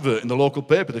was an advert in the local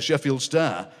paper, the Sheffield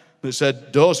Star, that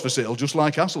said, doors for sale, just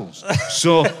like Hassels.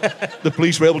 So the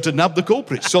police were able to nab the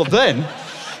culprits. So then,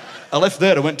 I left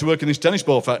there, I went to work in this tennis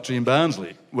ball factory in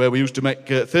Barnsley, where we used to make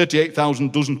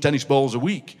 38,000 dozen tennis balls a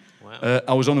week. Wow.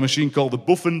 I was on a machine called the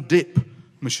Buff and Dip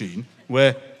machine,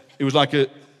 where it was like a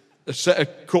set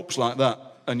of cups like that,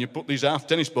 and you put these half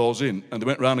tennis balls in, and they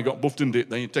went round and got buffed and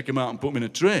dipped, then you take them out and put them in a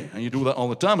tray, and you do that all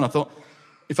the time. And I thought,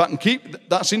 if I can keep,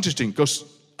 that's interesting, because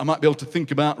I might be able to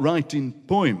think about writing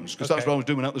poems, because that's what I was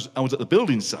doing when I was at the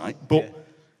building site. But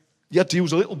you had to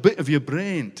use a little bit of your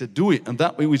brain to do it, and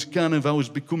that way was kind of, I was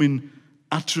becoming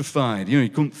atrophied. You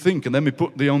couldn't think. And then we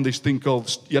put on this thing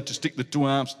called, you had to stick the two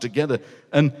halves together,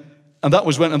 and that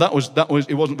was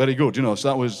it wasn't very good, So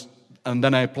that was, and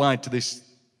then I applied to this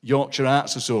Yorkshire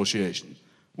Arts Association.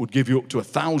 Would give you up to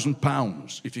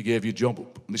 £1,000 if you gave your job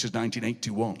up. And this is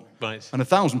 1981. Right. And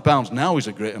 £1,000 now is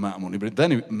a great amount of money, but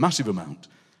then a massive amount.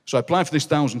 So I applied for this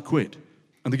 £1,000,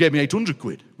 and they gave me 800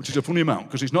 quid, which is a funny amount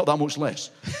because it's not that much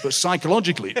less. But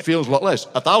psychologically, it feels a lot less.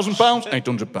 £1,000,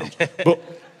 £800. But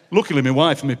luckily, my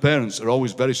wife and my parents are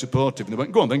always very supportive, and they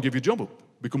went, "Go on, then give your job up,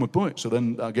 become a poet." So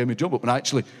then I gave my job up, and I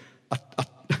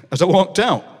as I walked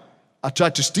out, I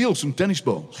tried to steal some tennis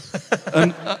balls,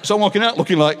 and so I'm walking out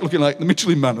looking like the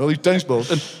Michelin Man, all these tennis balls,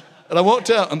 and I walked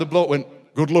out, and the bloke went,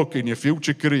 "Good luck in your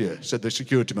future career," said the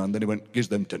security man. Then he went, "Gives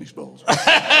them tennis balls."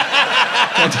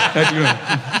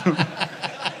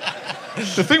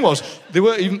 The thing was, they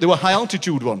were high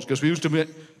altitude ones, because we used to make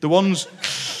the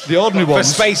ordinary ones.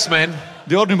 For spacemen.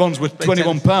 The ordinary ones were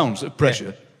 21 pounds of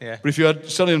pressure. Yeah. But if you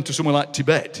had selling them to somewhere like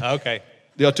Tibet, okay,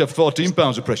 they had to have 14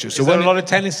 pounds of pressure. So is there a lot of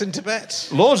tennis in Tibet?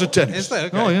 Loads of tennis. Is there?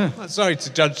 Okay. Oh yeah. Well, sorry to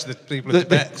judge the people of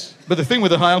Tibet. But the thing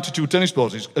with the high altitude tennis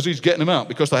balls is, as he's getting them out,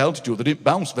 because the high altitude, they didn't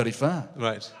bounce very far.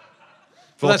 Right.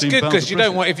 Well, that's good, because you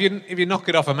don't want, if you knock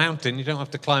it off a mountain, you don't have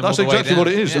to climb all the way down. That's exactly what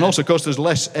it is. And also because there's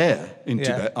less air in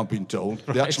Tibet, I've been told.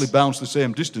 Right. They actually bounce the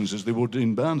same distance as they would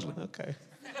in Barnsley. Okay.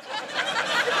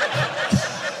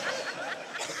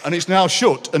 And it's now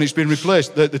shut, and it's been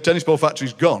replaced. The tennis ball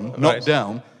factory's gone, knocked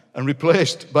down, and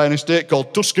replaced by an estate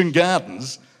called Tuscan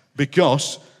Gardens,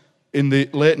 because in the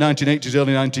late 1980s,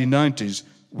 early 1990s,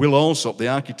 Will Alsop, the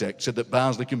architect, said that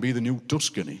Barnsley can be the new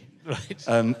Tuscany. Right.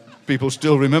 And people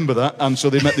still remember that, and so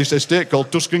they met this estate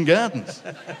called Tuscan Gardens.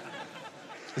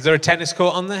 Is there a tennis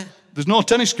court on there? There's no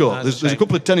tennis court. No, there's a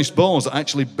couple of tennis balls that are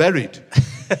actually buried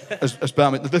as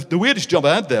part of it. The weirdest job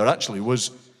I had there, actually,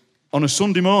 was on a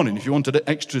Sunday morning, if you wanted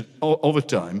extra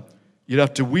overtime, you'd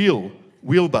have to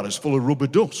wheelbarrows full of rubber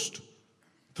dust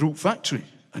through factory.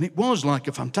 And it was like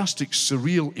a fantastic,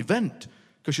 surreal event,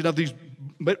 because you'd have these,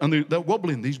 and they're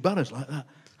wobbling, these barrows like that,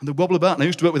 and they wobble about. And I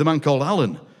used to work with a man called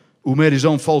Alan, who made his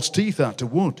own false teeth out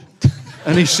of wood.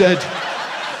 And he said,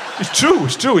 it's true.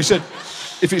 He said,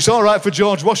 if it's all right for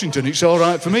George Washington, it's all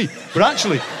right for me. But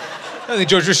actually, I don't think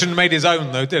George Richmond made his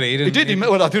own, though, did he? He did.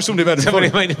 Well, I think somebody made him for him.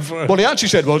 Somebody made him for him. What he actually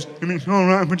said was, "You mean all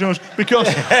right for George?" Because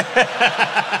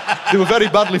they were very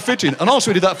badly fitting. And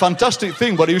also he did that fantastic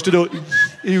thing where he used to do,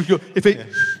 he would go, if it,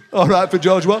 all right for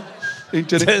George what? He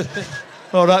did it,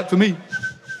 all right for me.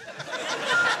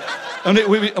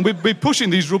 And we'd be pushing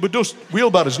these rubber dust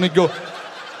wheelbarrows and he'd go,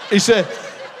 he said,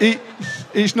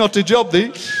 it's not a job,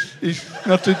 it's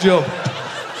not a job.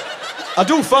 I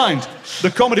do find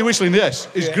the comedy whistling, yes,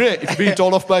 is great if you're being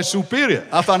told off by a superior.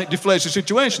 I find it deflates the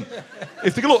situation.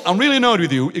 If they go, look, I'm really annoyed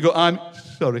with you, you go, I'm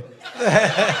sorry.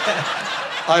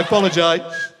 I apologise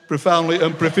profoundly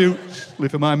and profusely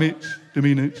for my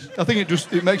demeanour. I think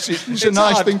it makes it, it's a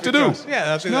nice thing to do.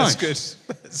 Yeah, I think that's good.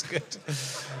 That's good.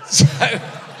 So,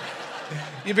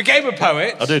 you became a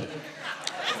poet. I did.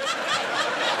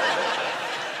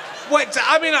 Wait,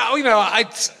 I mean, you know,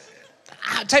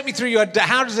 take me through your.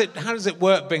 How does it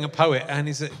work being a poet? And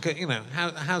is it, you know,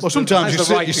 how's well, sometimes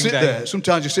how's you sit there.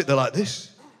 Sometimes you sit there like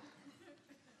this,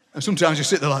 and sometimes you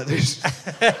sit there like this.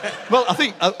 Well, I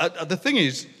think the thing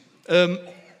is,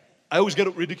 I always get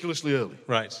up ridiculously early.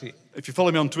 Right. If you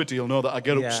follow me on Twitter, you'll know that I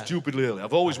get up stupidly early.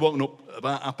 I've always woken up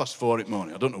about 4:30 in the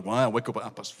morning. I don't know why. I wake up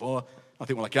at 4:30. I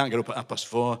think, well, I can't get up at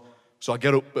 4:30, so I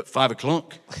get up at 5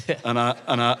 o'clock, and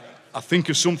I think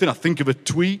of something. I think of a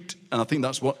tweet, and I think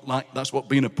that's what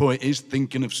being a poet is: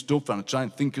 thinking of stuff. And I try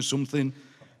and think of something,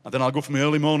 and then I'll go for my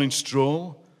early morning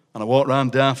stroll, and I walk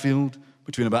around Darfield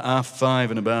between about 5:30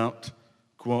 and about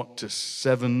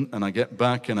 6:45, and I get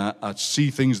back and I see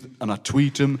things and I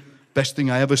tweet them. Best thing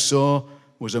I ever saw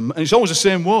was and it's always the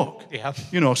same walk. Yeah.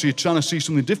 You know, so you're trying to see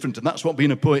something different, and that's what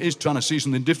being a poet is: trying to see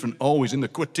something different, always in the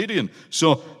quotidian.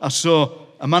 So I saw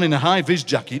a man in a high-vis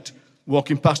jacket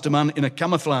walking past a man in a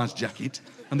camouflage jacket,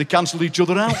 and they cancelled each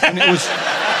other out, and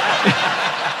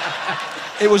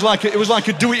it was like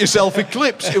a do-it-yourself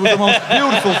eclipse. It was the most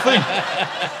beautiful thing.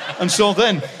 And so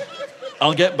then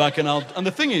I'll get back and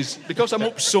the thing is, because I'm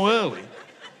up so early,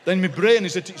 then my brain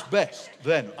is at its best.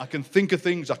 Then I can think of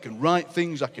things, I can write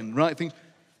things.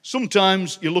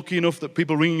 Sometimes you're lucky enough that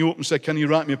people ring you up and say, "Can you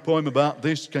write me a poem about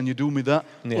this? Can you do me that?"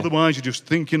 Yeah. Otherwise, you're just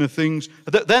thinking of things.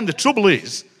 Then the trouble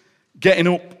is getting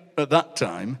up at that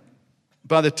time.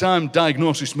 By the time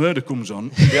Diagnosis Murder comes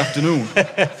on in the afternoon,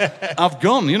 I've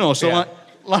gone, you know. So like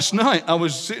last night, I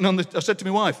was sitting I said to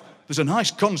my wife, "There's a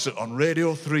nice concert on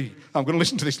Radio 3. I'm going to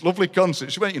listen to this lovely concert."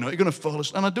 She went, "You know, you're going to fall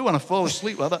asleep." And I do, and I fall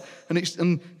asleep like that.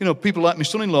 And you know, people like my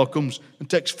son-in-law comes and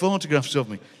takes photographs of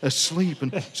me asleep.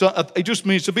 And so it just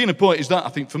means, so being a poet is that, I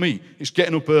think, for me, it's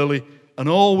getting up early and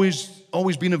always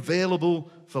being available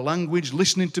for language,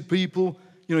 listening to people.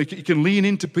 You know, you can lean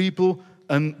into people.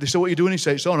 And they say, "What are you doing?" He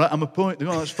says, "It's all right, I'm a poet." They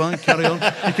go, "Oh, that's fine, carry on."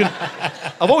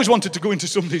 I've always wanted to go into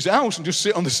somebody's house and just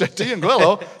sit on the settee and go,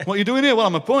 "Hello, what are you doing here?" "Well,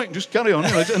 I'm a poet," just carry on.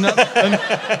 And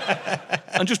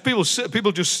just people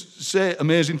just say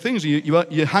amazing things.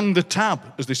 You hang the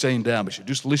tab, as they say in Derbyshire,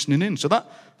 just listening in. So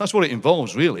that's what it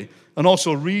involves, really. And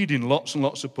also reading lots and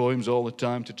lots of poems all the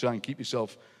time to try and keep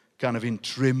yourself kind of in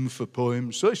trim for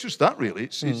poems. So it's just that, really.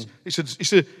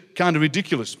 It's a kind of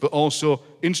ridiculous but also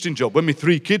interesting job. When my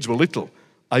 3 kids were little,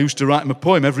 I used to write them a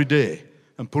poem every day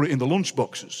and put it in the lunch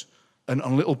boxes and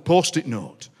on a little post-it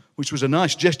note, which was a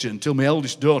nice gesture until my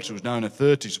eldest daughter, who's now in her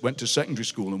 30s, went to secondary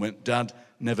school and went, "Dad,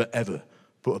 never ever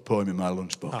put a poem in my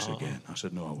lunchbox again." I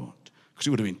said, "No, I won't." Because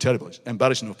it would have been terrible. It's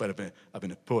embarrassing enough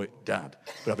having a poet dad,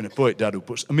 but having a poet dad who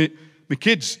puts... my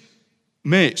kids'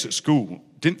 mates at school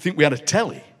didn't think we had a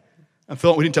telly and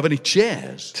thought we didn't have any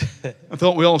chairs and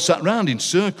thought we all sat round in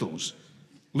circles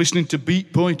listening to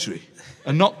beat poetry.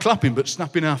 And not clapping, but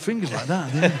snapping our fingers like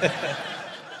that. Yeah.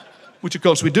 Which, of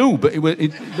course, we do, but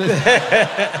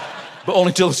but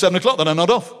only till 7 o'clock, then I nod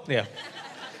off. Yeah.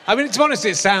 I mean, to be honest,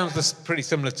 it sounds pretty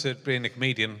similar to being a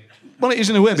comedian. Well, it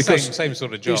is in a way, because... Same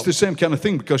sort of job. It's the same kind of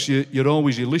thing, because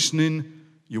you're listening,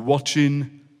 you're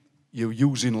watching, you're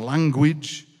using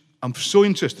language. I'm so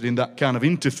interested in that kind of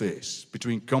interface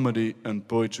between comedy and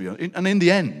poetry. And in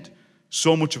the end,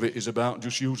 so much of it is about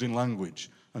just using language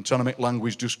and trying to make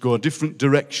language just go a different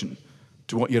direction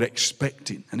to what you're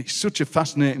expecting. And it's such a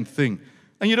fascinating thing.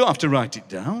 And you don't have to write it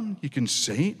down. You can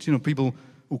say it. You know, people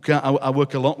who can't... I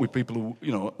work a lot with people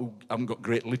who haven't got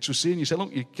great literacy, and you say,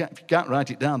 "Look, if you can't write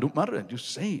it down, don't matter.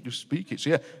 Just say it, just speak it."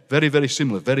 So yeah, very, very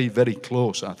similar, very, very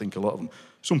close, I think, a lot of them.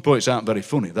 Some poets aren't very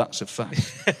funny, that's a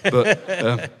fact.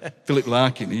 But Philip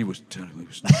Larkin, he was terrible. He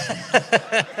was not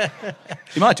funny.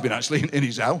 He might have been actually in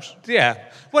his house. Yeah.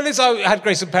 Well, I had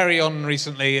Grayson Perry on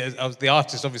recently, as the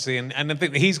artist, obviously, and I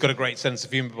think that he's got a great sense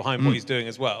of humour behind what he's doing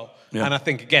as well. Yeah. And I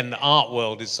think, again, the art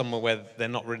world is somewhere where they're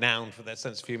not renowned for their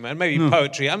sense of humour. And maybe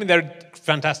poetry. I mean, there are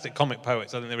fantastic comic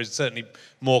poets. I think there is certainly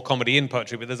more comedy in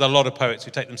poetry, but there's a lot of poets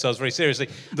who take themselves very seriously.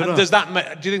 And do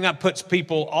you think that puts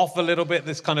people off a little bit?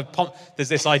 This kind of there's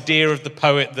this idea of the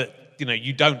poet that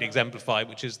you don't exemplify,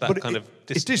 which is that kind of.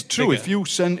 It is true.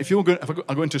 Figure.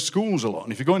 I go into schools a lot,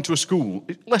 and if you go into a school,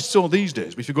 less so these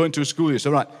days. But if you go into a school, you say,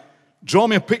 right, draw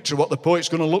me a picture of what the poet's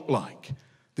going to look like.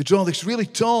 They draw this really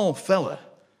tall fella,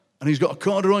 and he's got a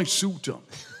corduroy suit on,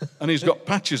 and he's got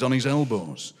patches on his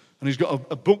elbows, and he's got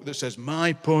a book that says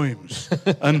 "My Poems,"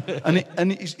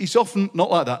 and he's often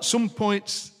not like that. Some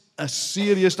poets are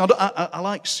serious. Now, I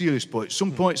like serious poets.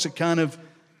 Some poets are kind of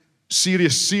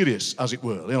serious, as it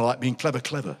were, like being clever.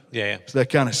 Yeah. So they're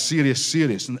kind of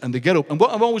serious, and they get up. And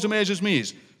what always amazes me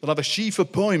is they'll have a sheaf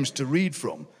of poems to read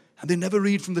from, and they never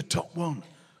read from the top one.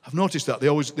 I've noticed that. They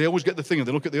always get the thing, and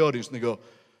they look at the audience, and they go,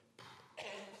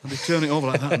 and they turn it over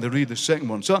like that, and they read the second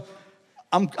one. So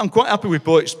I'm quite happy with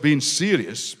poets being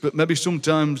serious, but maybe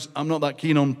sometimes I'm not that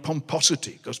keen on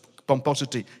pomposity, because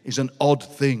pomposity is an odd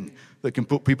thing that can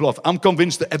put people off. I'm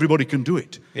convinced that everybody can do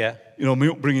it. Yeah. My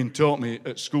upbringing taught me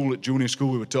at school, at junior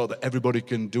school, we were taught that everybody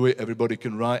can do it, everybody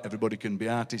can write, everybody can be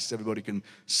artists, everybody can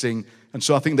sing. And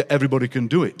so I think that everybody can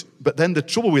do it. But then the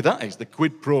trouble with that is, the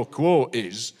quid pro quo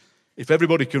is, if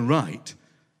everybody can write,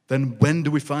 then when do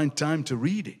we find time to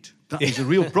read it? That is a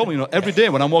real problem. Every day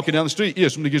when I'm walking down the street,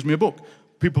 somebody gives me a book.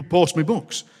 People post me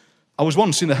books. I was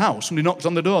once in a house, somebody knocked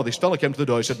on the door. This fella came to the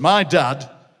door, he said, "My dad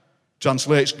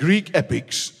translates Greek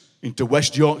epics into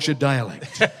West Yorkshire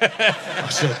dialect." I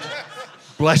said,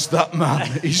 "Bless that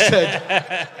man." He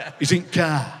said, "He's in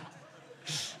car."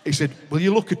 He said, "Will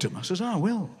you look at him?" I says, "I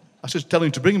will." I says, "Tell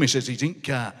him to bring him." He says, "He's in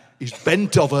car. He's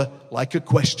bent over like a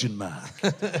question mark."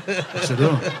 I said,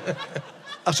 "Oh."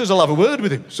 I says, "I'll have a word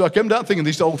with him." So I came down thinking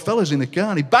this old fella's in the car,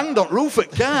 and he banged on the roof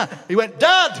at the car. He went,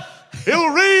 "Dad,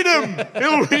 he'll read him.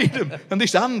 He'll read him." And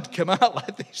this hand came out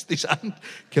like this. This hand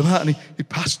came out, and he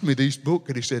passed me this book,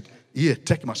 and he said, "Here,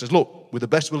 take him." I says, "Look, with the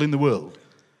best will in the world,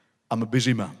 I'm a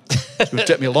busy man. It's going to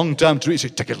take me a long time to read." He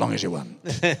said, "Take as long as you want."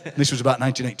 And this was about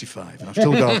 1985, and I've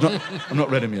still got. I've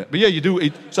not read him yet. But yeah, you do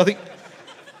it. So I think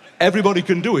everybody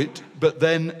can do it, but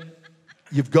then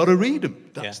you've got to read them.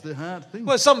 That's the hard thing.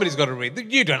 Well, somebody's got to read them.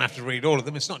 You don't have to read all of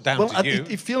them. It's not down to you.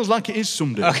 It feels like it is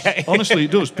some days. Okay. Honestly,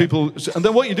 it does. And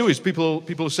then what you do is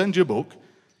people send you a book,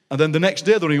 and then the next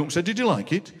day they'll ring up and say, "Did you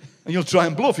like it?" And you'll try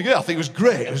and bluff. You go, "I think it was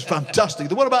great. It was fantastic."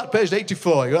 The one about page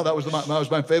 84, you go, "That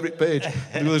was my favourite page."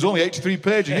 And there's only 83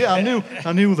 pages. Yeah, I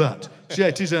knew that. So yeah,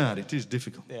 it is hard. It is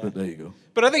difficult. Yeah. But there you go.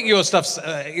 But I think your stuff's,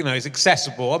 is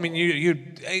accessible. I mean,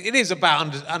 it is about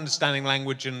understanding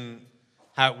language and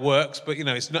how it works, but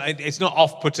it's not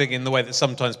off-putting in the way that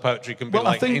sometimes poetry can be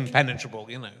impenetrable.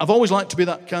 I've always liked to be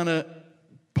that kind of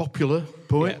popular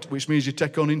poet, which means you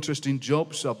take on interesting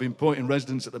jobs. I've been poet in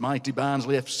residence at the mighty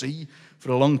Barnsley FC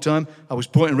for a long time. I was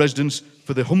poet in residence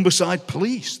for the Humberside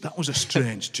Police. That was a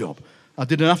strange job. I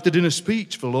did an after-dinner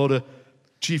speech for a load of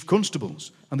chief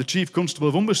constables, and the chief constable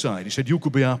of Humberside, he said, "You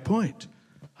could be our poet."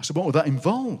 I said, "What would that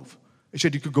involve?" He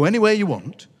said, "You could go anywhere you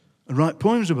want and write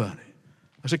poems about it."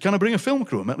 I said, "Can I bring a film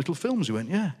crew? I make little films." He went,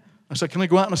 "Yeah." I said, "Can I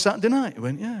go out on a Saturday night?" He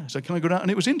went, "Yeah." I said, "Can I go out?"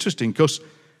 And it was interesting because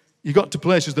you got to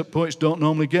places that poets don't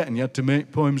normally get, and you had to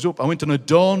make poems up. I went on a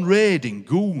dawn raid in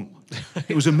Goole.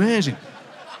 It was amazing.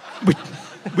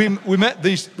 We met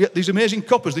these amazing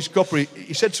coppers. This copper,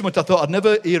 he said something I thought I'd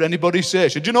never hear anybody say. He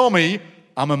said, "Do you know me?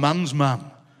 I'm a man's man."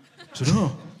 I said,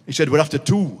 "Oh." He said, "We're after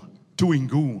two in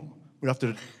Goole. We're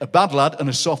after a bad lad and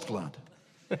a soft lad."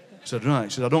 I said, "Right." He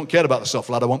said, "I don't care about the soft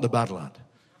lad, I want the bad lad."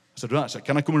 I said, "Right." I said,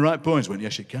 "Can I come and write poems?" He went,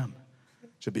 "Yes, you can." He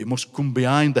said, "But you must come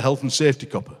behind the health and safety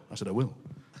copper." I said, "I will."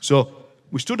 So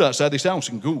we stood outside this house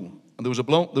in Goole, and there was a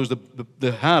bloke, there was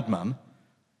the hard man,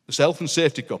 the health and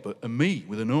safety copper, and me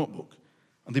with a notebook.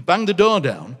 And they banged the door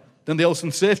down, then the health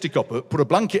and safety copper put a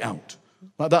blanket out,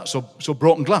 like that, so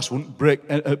broken glass wouldn't break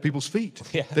at people's feet.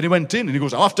 Yeah. Then he went in and he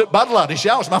goes, "I'm after bad lad." He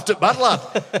shouts, "I'm after bad lad."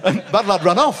 And bad lad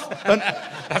ran off. And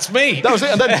that's me. That was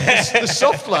it. And then the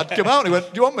soft lad came out and he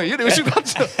went, "Do you want me?"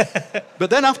 But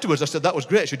then afterwards I said, "That was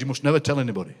great." She said, "You must never tell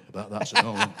anybody about that." I said,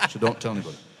 "No, so don't tell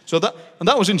anybody." So that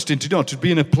was interesting to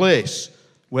be in a place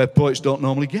where poets don't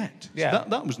normally get. Yeah. So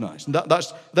that was nice. And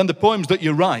that's then the poems that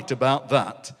you write about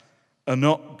that are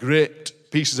not great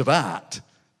pieces of art,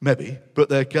 maybe, but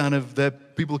they're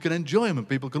people can enjoy them and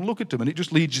people can look at them, and it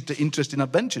just leads you to interesting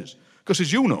adventures. Because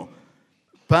as you know,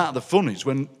 part of the fun is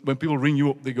when people ring you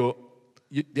up,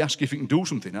 they ask you if you can do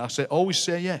something. I say, always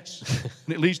say yes.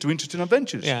 And it leads to interesting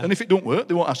adventures. Yeah. And if it don't work,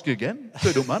 they won't ask you again. So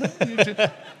it don't matter.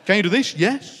 Can you do this?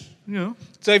 Yes. You know.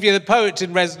 So if you're the poet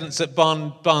in residence at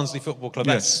Barnsley Football Club,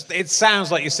 it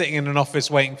sounds like you're sitting in an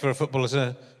office waiting for a footballer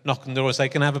to knock on the door and say,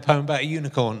 can I have a poem about a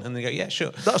unicorn? And they go, yeah,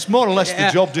 sure. That's more or less the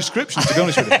job description, to be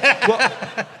honest with you.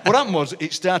 What happened was,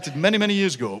 it started many, many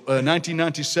years ago,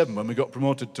 1997, when we got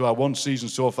promoted to our one season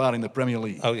so far in the Premier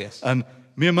League. Oh, yes. And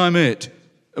me and my mate,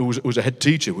 who was a head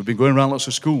teacher, we'd been going around lots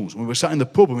of schools, and we were sat in the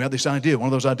pub and we had this idea, one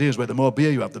of those ideas where the more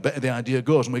beer you have, the better the idea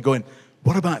goes. And we're going,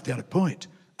 what about if they had a poet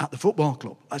at the football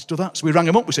club? Let's do that. So we rang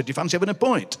them up, we said, do you fancy having a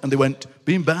poet? And they went,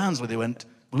 being Barnsley, they went,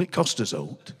 will it cost us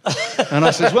out? And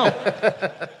I said, well,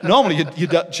 normally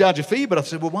you'd charge a fee, but I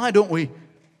said, well, why don't we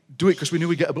do it? Because we knew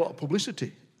we'd get a lot of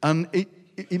publicity. And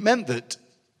it meant that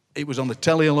it was on the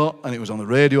telly a lot, and it was on the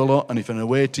radio a lot, and if an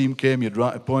away team came, you'd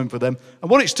write a poem for them. And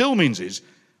what it still means is,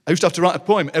 I used to have to write a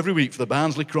poem every week for the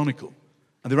Barnsley Chronicle.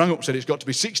 And they rang up and said, it's got to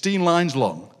be 16 lines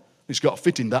long, it's got to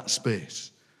fit in that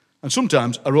space. And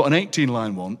sometimes I wrote an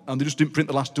 18-line one, and they just didn't print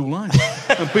the last 2 lines.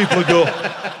 And people would go,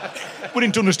 we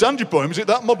didn't understand your poem, is it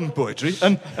that modern poetry?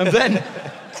 And then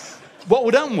what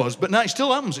would happen was, but now it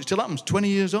still happens 20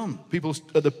 years on. People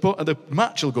at the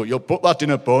match will go, you'll put that in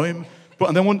a poem.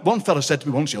 And then one fella said to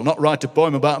me once, you'll not write a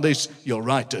poem about this, you'll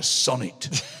write a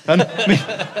sonnet. And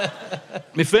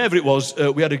my favourite was,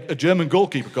 we had a German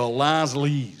goalkeeper called Lars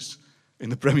Lees in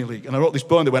the Premier League. And I wrote this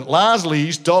poem that went, Lars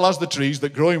Lees, tall as the trees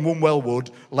that grow in Wombwell Wood.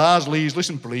 Lars Lees,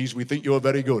 listen please, we think you're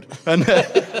very good. And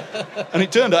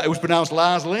it turned out it was pronounced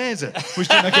Lars Laser, which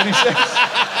didn't make any sense.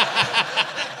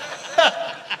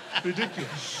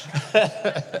 Ridiculous.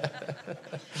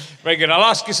 Very good. I'll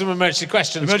ask you some emergency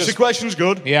questions. Emergency questions,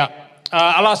 good. Yeah.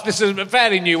 I'll ask, this is a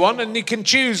fairly new one, and you can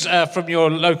choose from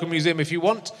your local museum if you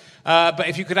want. But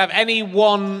if you could have any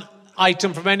one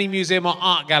item from any museum or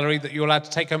art gallery that you're allowed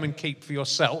to take home and keep for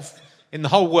yourself in the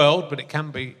whole world, but it can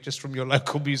be just from your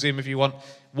local museum if you want,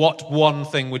 what one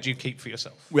thing would you keep for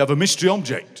yourself? We have a mystery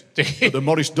object at the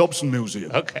Maurice Dobson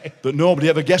Museum that nobody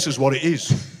ever guesses what it is.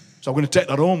 So I'm going to take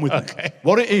that home with me.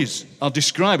 What it is, I'll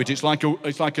describe it. It's like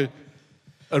a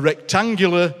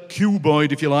rectangular,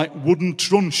 cuboid, if you like, wooden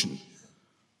truncheon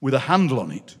with a handle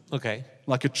on it. Okay.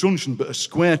 Like a truncheon, but a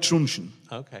square truncheon.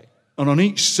 Okay. And on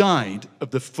each side of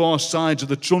the 4 sides of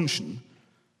the truncheon,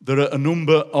 there are a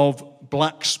number of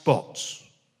black spots.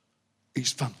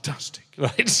 It's fantastic.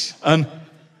 Right. And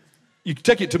you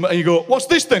take it to and you go, what's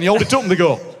this then? You hold it up and they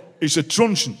go, it's a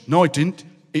truncheon. No, it didn't.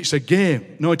 It's a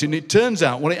game. No, it didn't. It turns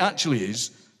out what it actually is,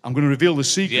 I'm going to reveal the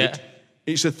secret. Yeah.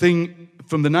 It's a thing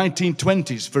from the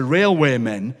 1920s for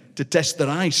railwaymen to test their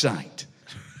eyesight.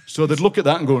 So they'd look at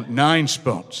that and go, 9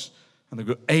 spots. And they'd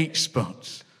go, 8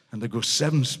 spots. And they'd go,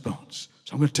 7 spots.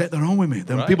 So I'm going to take that home with me.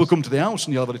 Then people come to the house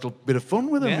and you'll have a little bit of fun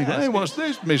with them. Yeah, You go, hey, what's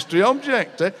this mystery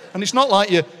object? Eh? And it's not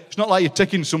like you're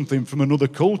taking something from another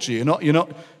culture. You're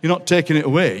not taking it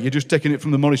away. You're just taking it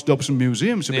from the Maurice Dobson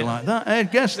Museum. So be like that. Hey,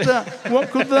 guess that. What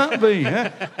could that be? Eh?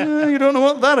 You don't know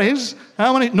what that is.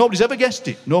 How many? Nobody's ever guessed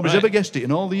it. Nobody's ever guessed it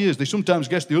in all the years. They sometimes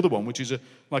guess the other one, which is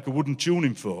like a wooden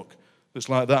tuning fork that's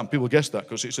like that. And people guess that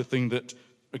because it's a thing that,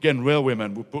 again,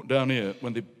 railwaymen would put down here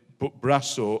when they put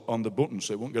brass on the button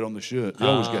so it won't get on the shirt. They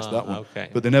always guess that one. Okay.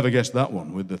 But they never guess that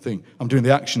one with the thing. I'm doing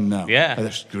the action now. Yeah. Oh,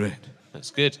 that's great.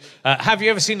 That's good. Have you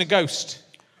ever seen a ghost?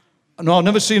 No, I've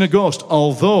never seen a ghost,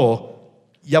 although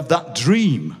you have that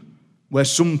dream where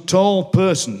some tall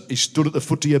person is stood at the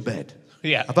foot of your bed.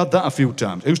 Yeah. I've had that a few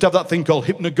times. I used to have that thing called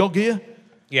hypnagogia.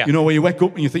 Yeah. You know, where you wake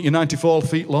up and you think you're 94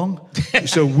 feet long.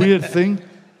 It's a weird thing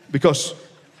because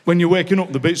when you're waking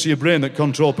up, the bits of your brain that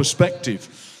control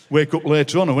perspective wake up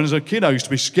later on. And when I was a kid, I used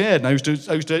to be scared. And I used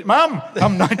to, Mum,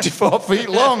 I'm 94 feet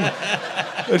long.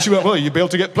 And she went, well, you'll be able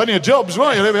to get plenty of jobs,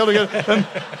 won't you? And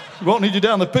we won't need you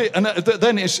down the pit. And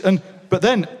but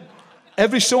then,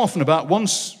 every so often, about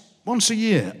once a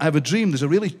year, I have a dream there's a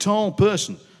really tall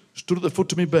person stood at the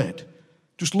foot of my bed,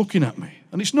 just looking at me.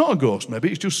 And it's not a ghost, maybe.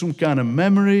 It's just some kind of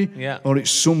memory. Yeah. Or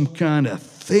it's some kind of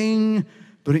thing.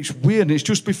 But it's weird, and it's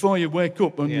just before you wake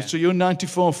up, and so you're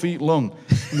 94 feet long,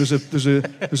 and there's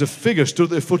a figure stood at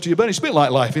the foot of your bed. It's a bit like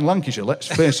life in Lancashire, let's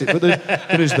face it, but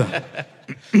there is that.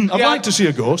 I'd like to see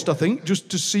a ghost, I think,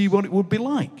 just to see what it would be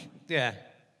like. Yeah.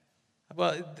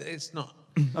 Well, it's not.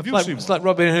 Have you seen one? It's like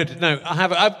Robin Hood. No, I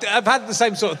haven't. I've had the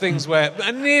same sort of things where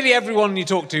and nearly everyone you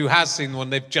talk to has seen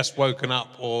one. They've just woken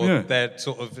up, or they're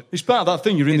sort of. It's part of that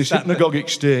thing. You're in this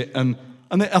hypnagogic state, and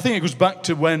I think it goes back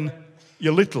to when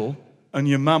you're little. And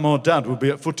your mum or dad would be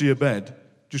at foot of your bed,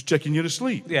 just checking you're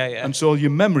asleep. Yeah, yeah. And so your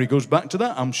memory goes back to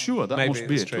that. I'm sure that Maybe must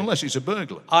be it, true. unless it's a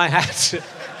burglar. I had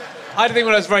I had a thing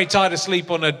when I was very tired asleep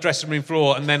on a dressing room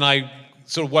floor, and then I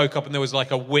sort of woke up and there was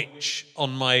like a witch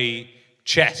on my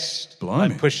chest,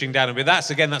 like pushing down on me. That's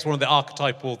one of the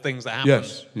archetypal things that happen.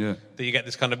 Yes, yeah. That you get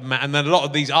this kind of, and then a lot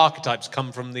of these archetypes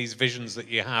come from these visions that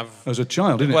you have as a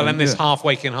child, isn't it? Well, and this half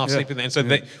waking, half sleeping thing. And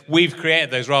so we've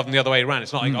created those rather than the other way around.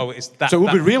 It's not like it's that. So it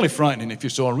would be really frightening if you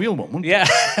saw a real one, wouldn't it? Yeah.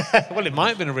 Well, it might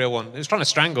have been a real one. It was trying to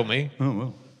strangle me. Oh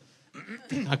well.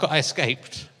 I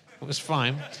escaped. It was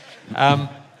fine.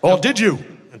 Or did you?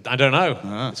 I don't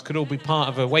know. This could all be part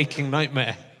of a waking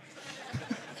nightmare.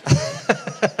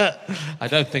 I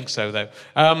don't think so, though.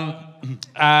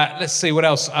 Let's see what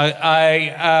else.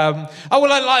 I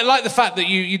like the fact that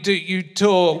you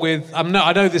tour with. I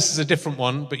know this is a different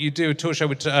one, but you do a tour show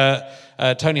with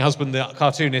Tony Husband, the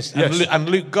cartoonist, and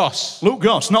Luke Goss. Luke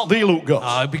Goss, not the Luke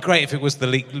Goss. It'd be great if it was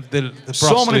the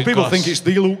so many Luke people Goss. think it's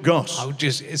the Luke Goss.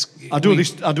 I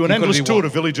do an endless tour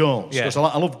of village halls because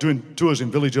I love doing tours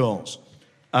in village halls.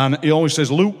 And he always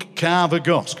says Luke Carver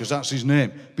Goss, because that's his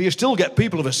name. But you still get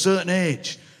people of a certain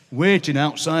age waiting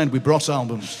outside with Bros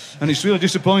albums. And it's really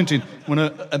disappointing when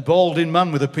a balding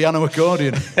man with a piano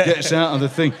accordion gets out of the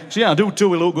thing. So yeah, I do tour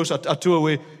with Luke Goss. I tour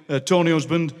with Tony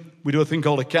Husband. We do a thing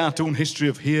called A Cartoon History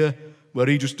of Here, where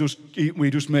we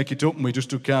just make it up and we just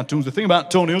do cartoons. The thing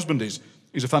about Tony Husband is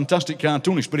he's a fantastic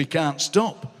cartoonist, but he can't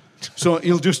stop. So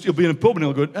he'll be in a pub and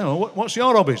he'll go, oh, what's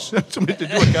your hobbies? Somebody to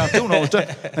do a cartoon all the time.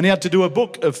 And he had to do a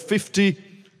book of 50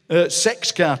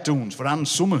 sex cartoons for Ann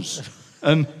Summers.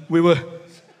 And we were,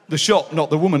 the shop,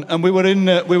 not the woman, and we were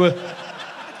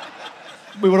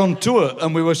on tour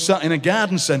and we were sat in a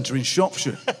garden centre in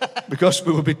Shropshire because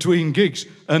we were between gigs.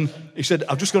 And he said,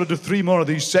 I've just got to do 3 more of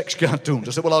these sex cartoons.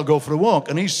 I said, well, I'll go for a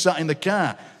walk. And he's sat in the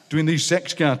car doing these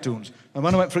sex cartoons. And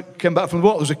when I came back from the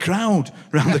walk, there was a crowd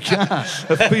around the car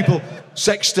of people,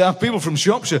 sex-starved people from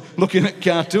Shropshire looking at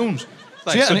cartoons.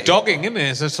 Like so dogging, isn't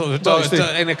it? It's a sort of dog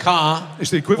in a car. It's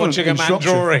the equivalent watching a man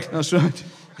drawing. That's right.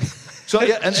 So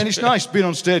yeah, and it's nice being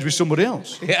on stage with somebody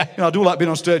else. Yeah. I do like being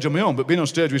on stage on my own, but being on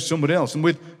stage with somebody else. And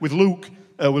with Luke,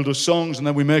 we'll do songs, and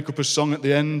then we make up a song at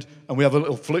the end, and we have a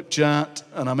little flip chart,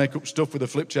 and I make up stuff with the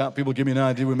flip chart. People give me an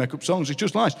idea, we make up songs. It's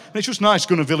just nice. And it's just nice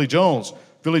going to village halls.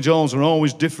 Village halls are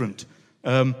always different.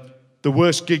 The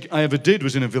worst gig I ever did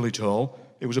was in a village hall.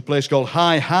 It was a place called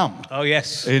High Ham. Oh,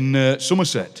 yes. In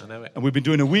Somerset. I know it. And we've been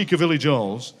doing a week of village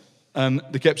halls, and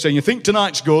they kept saying, you think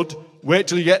tonight's good? Wait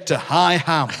till you get to High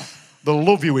Ham. They'll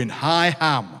love you in High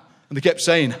Ham. And they kept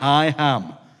saying High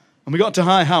Ham. And we got to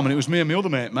High Ham, and it was me and my other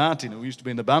mate, Martin, who we used to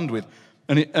be in the band with.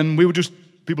 And we were just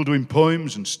people doing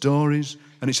poems and stories.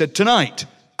 And it said, tonight,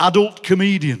 adult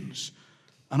comedians.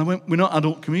 And I went, we're not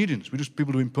adult comedians. We're just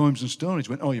people doing poems and stories.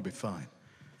 He went, oh, you'll be fine.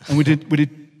 And we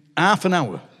did half an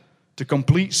hour to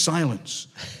complete silence.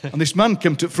 And this man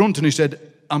came to the front and he said,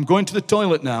 I'm going to the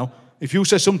toilet now. If you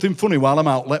say something funny while I'm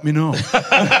out, let me know.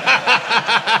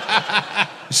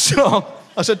 So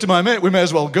I said to my mate, we may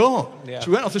as well go. Yeah. So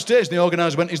we went off the stage and the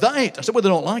organiser went, is that it? I said, well, they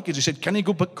don't like it. He said, can you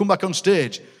come back on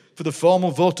stage for the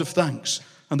formal vote of thanks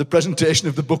and the presentation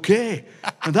of the bouquet?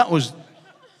 And that was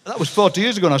 40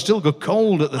 years ago, and I still go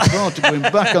cold at the thought of going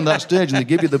back on that stage and they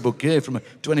give you the bouquet from a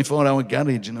 24-hour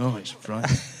garage. You know, it's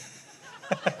frightening.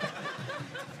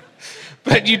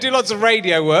 But you do lots of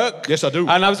radio work. Yes, I do.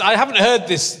 And I haven't heard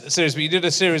this series, but you did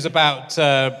a series about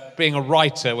being a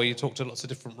writer where you talked to lots of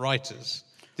different writers.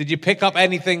 Did you pick up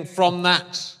anything from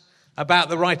that about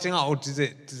the writing art, or does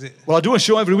it? Well, I do a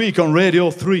show every week on Radio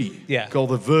 3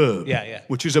 called The Verb,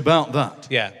 which is about that.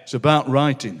 Yeah. It's about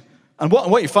writing. And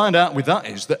what you find out with that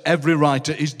is that every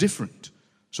writer is different.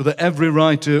 So that every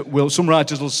writer some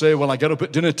writers will say, well, I get up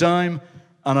at dinner time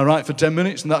and I write for 10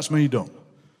 minutes and that's me done.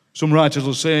 Some writers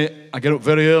will say, I get up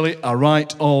very early, I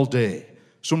write all day.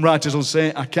 Some writers will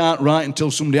say, I can't write until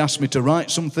somebody asks me to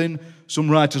write something. Some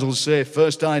writers will say,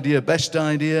 first idea, best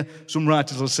idea. Some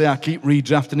writers will say, I keep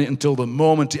redrafting it until the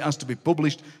moment it has to be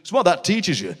published. So what that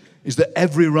teaches you is that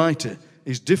every writer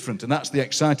is different, and that's the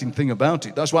exciting thing about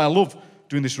it. That's why I love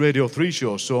doing this Radio 3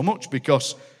 show so much,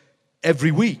 because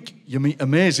every week you meet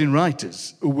amazing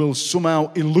writers who will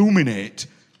somehow illuminate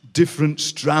different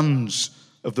strands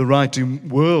of the writing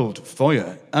world for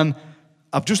you. And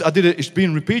it's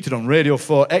being repeated on Radio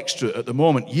 4 Extra at the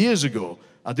moment. Years ago,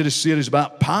 I did a series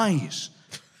about pies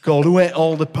called Who Ate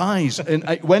All the Pies? And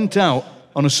it went out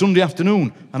on a Sunday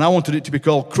afternoon, and I wanted it to be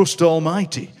called Crust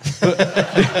Almighty. But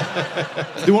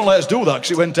they won't let us do that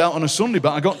because it went out on a Sunday,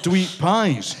 but I got to eat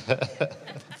pies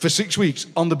for 6 weeks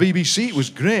on the BBC. It was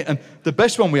great. And the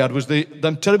best one we had was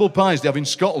them terrible pies they have in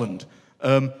Scotland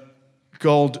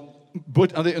called,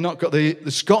 but I think not got the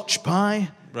Scotch pie.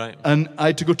 Right. And I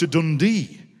had to go to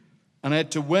Dundee and I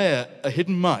had to wear a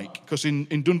hidden mic, because in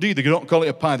Dundee they don't call it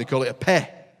a pie, they call it a pe.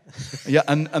 Yeah,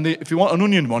 and if you want an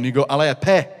onion one, you go, I'll have a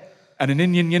pe, and an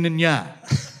onion yin and ya.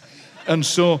 And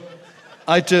so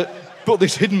I had to put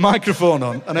this hidden microphone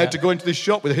on, and I had to go into this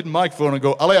shop with a hidden microphone and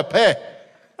go, I'll have a pe,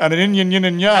 and an onion yin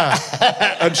and ya.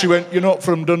 And she went, you're not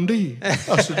from Dundee? I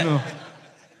said, no.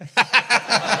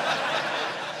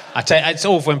 I tell you, it's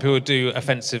awful when people do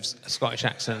offensive Scottish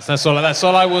accents. That's all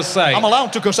I will say. I'm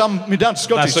allowed to, because my dad's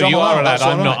Scottish. That's what you are allowed.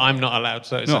 Right. I'm not allowed,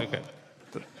 so it's okay.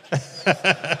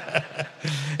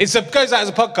 It goes out as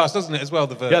a podcast, doesn't it, as well,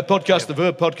 The Verb? Yeah, podcast, The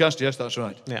Verb podcast, yes, that's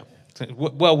right. Yeah,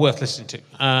 well worth listening to.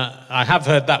 I have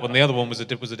heard that one. The other one was a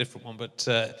different one, but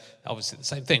obviously the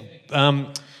same thing.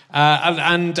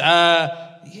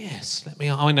 Yes, let me...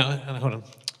 I know, hold on.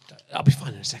 I'll be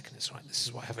fine in a second, it's all right. This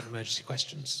is why I have an emergency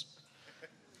questions.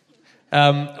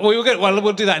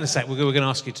 We'll do that in a sec. We're going to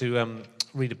ask you to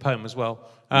read a poem as well.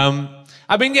 You're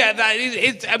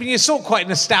sort of quite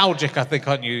nostalgic, I think,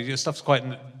 aren't you? Your stuff's quite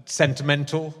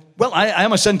sentimental. Well, I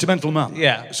am a sentimental man.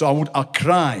 Yeah. So I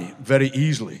cry very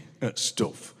easily at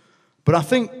stuff. But I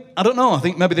think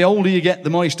maybe the older you get, the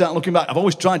more you start looking back. I've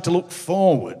always tried to look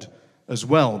forward as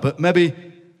well. But maybe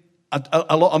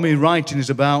a lot of my writing is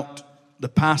about the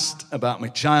past, about my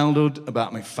childhood,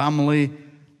 about my family,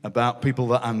 about people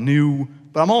that I knew.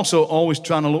 But I'm also always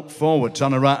trying to look forward,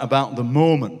 trying to write about the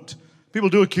moment. People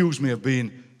do accuse me of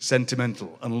being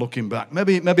sentimental and looking back.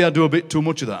 Maybe I do a bit too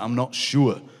much of that, I'm not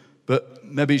sure. But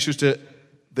maybe it's just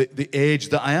the age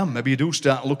that I am. Maybe you do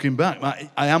start looking back.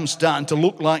 I am starting to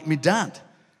look like my dad.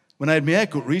 When I had my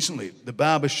haircut recently, the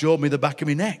barber showed me the back of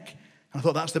my neck. I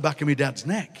thought, that's the back of my dad's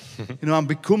neck. I'm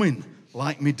becoming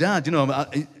like my dad.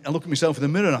 I look at myself in the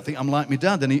mirror and I think I'm like my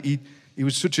dad. And he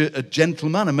was such a gentle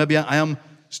man, and maybe I am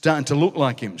starting to look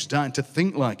like him, starting to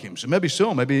think like him. So maybe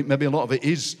a lot of it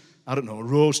is, I don't know,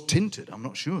 rose tinted. I'm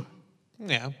not sure.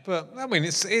 Yeah, but I mean,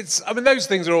 those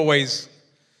things are always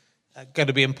going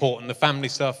to be important. The family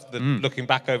stuff, the looking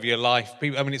back over your life.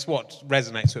 It's what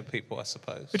resonates with people, I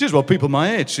suppose. It is. Well, people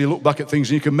my age, so you look back at things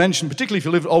and you can mention, particularly if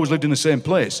you always lived in the same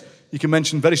place, you can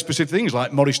mention very specific things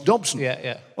like Maurice Dobson.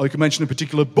 Yeah. Or you can mention a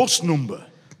particular bus number,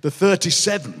 the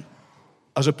 37.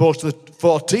 As opposed to the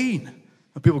 14.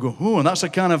 And people go, and that's a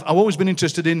kind of... I've always been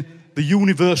interested in the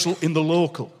universal in the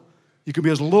local. You can be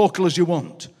as local as you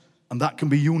want, and that can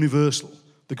be universal.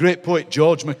 The great poet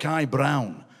George Mackay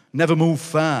Brown never moved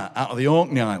far out of the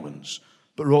Orkney Islands,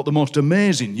 but wrote the most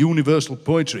amazing universal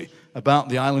poetry about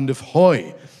the island of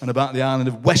Hoy and about the island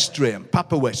of Westray and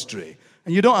Papa Westray.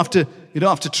 And you don't have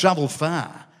to travel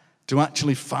far to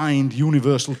actually find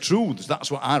universal truths.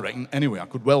 That's what I reckon. Anyway, I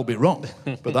could well be wrong,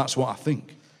 but that's what I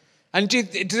think. And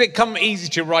did it come easy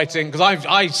to writing? Because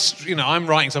I'm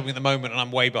writing something at the moment and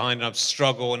I'm way behind and I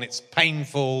struggle and it's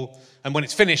painful. And when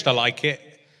it's finished, I like it.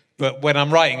 But when I'm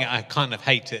writing it, I kind of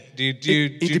hate it.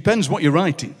 It depends what you're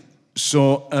writing.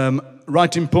 So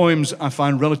writing poems I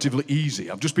find relatively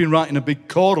easy. I've just been writing a big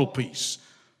choral piece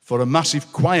for a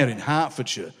massive choir in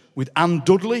Hertfordshire with Anne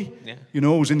Dudley,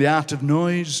 who was in The Art of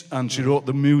Noise, and she wrote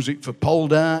the music for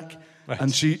Poldark. Right.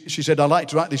 And she said, I'd like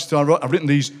to write this. So I've written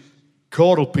these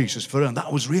choral pieces for her, and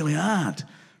that was really hard,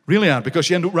 because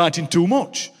you end up writing too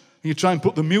much. And you try and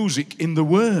put the music in the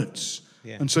words,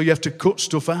 and so you have to cut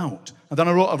stuff out. And then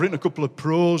I've written a couple of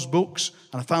prose books,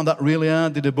 and I found that really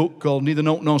hard. Did a book called Neither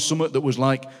Note Nor Summit that was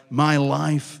like my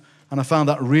life, and I found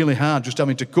that really hard, just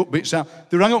having to cut bits out.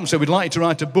 They rang up and said, we'd like you to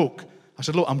write a book. I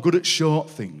said, look, I'm good at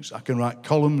short things. I can write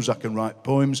columns, I can write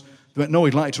poems. They went, no,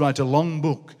 we'd like you to write a long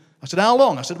book. I said, how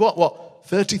long? I said, what,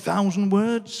 30,000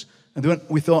 words? And they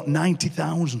went, we thought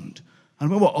 90,000. And I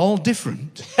went, what, all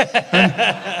different?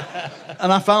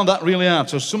 and I found that really hard.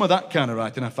 So some of that kind of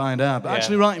writing I find hard. But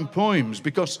actually writing poems,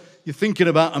 because you're thinking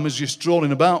about them as you're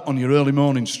strolling about on your early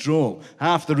morning stroll.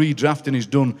 Half the redrafting is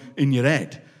done in your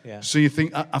head. Yeah. So you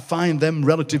think, I find them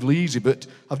relatively easy. But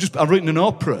I've written an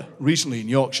opera recently in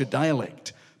Yorkshire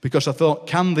dialect, because I thought,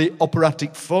 can the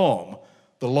operatic form,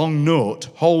 the long note,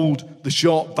 hold the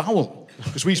short vowel?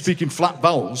 Because we speak in flat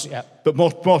vowels, but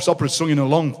most operas sung in a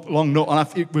long note,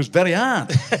 and it was very hard.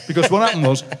 Because what happened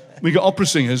was, we got opera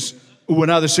singers who were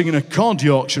either singing a cod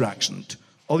Yorkshire accent,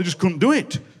 or they just couldn't do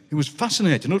it. It was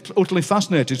fascinating, utterly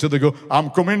fascinating. So they go, I'm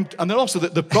coming, and then also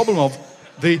the problem of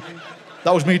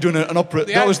that was me doing an opera.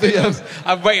 That was the.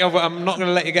 I'm not going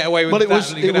to let you get away with that.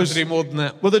 You're going to have to do more than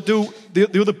that. Well,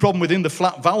 the other problem within the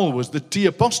flat vowel was the T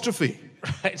apostrophe,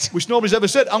 right, which nobody's ever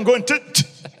said. I'm going to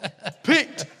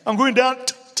pit. I'm going down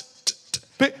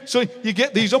pit. So you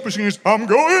get these opera singers. I'm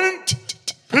going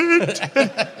pit.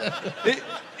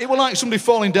 It was like somebody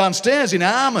falling downstairs in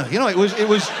armour. It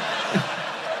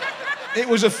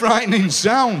was a frightening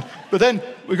sound. But then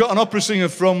we got an opera singer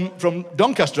from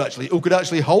Doncaster, actually, who could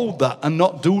actually hold that and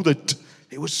not do the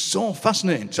It was so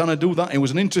fascinating trying to do that. It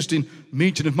was an interesting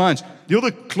meeting of minds. The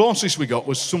other closest we got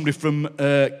was somebody from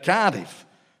Cardiff,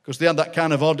 because they had that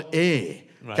kind of odd A,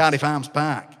 right. Cardiff Arms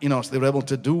Park, you know, so they were able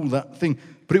to do that thing.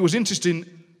 But it was interesting,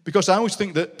 because I always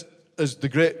think that, as the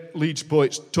great Leeds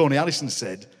poet Tony Allison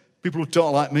said, people who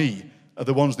talk like me are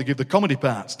the ones they give the comedy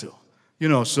parts to. You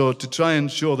know, so to try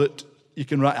and show that you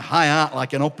can write a high art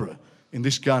like an opera in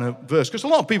this kind of verse. Because a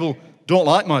lot of people don't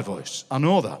like my voice. I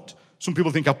know that. Some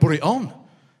people think I put it on.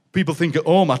 People think at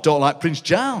home I talk like Prince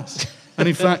Charles. And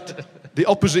in fact, the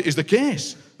opposite is the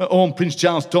case. At home, Prince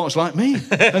Charles talks like me.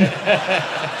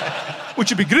 Which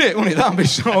would be great, wouldn't it? That would be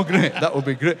so great. That would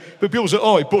be great. But people say,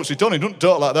 oh, he puts it on. He doesn't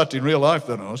talk like that in real life,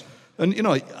 then, knows. And, you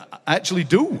know, I actually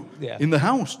do in the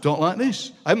house, talk like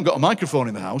this. I haven't got a microphone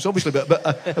in the house, obviously,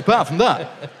 but apart from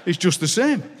that, it's just the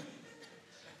same.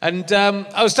 And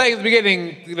I was saying at the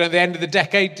beginning, you know, the end of the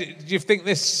decade, do you think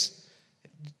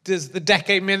does the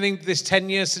decade meaning this 10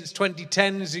 years since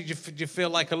 2010, do you feel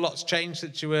like a lot's changed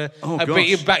since you were,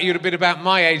 you'd have been about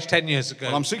my age 10 years ago?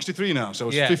 Well, I'm 63 now, so I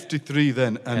was 53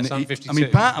 then. And yes, I'm 52. I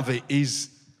mean, part of it is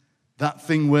that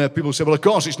thing where people say, well, of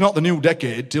course, it's not the new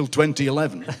decade till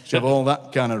 2011. So you have all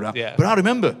that kind of rap. Yeah. But I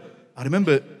remember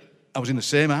I was in the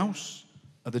same house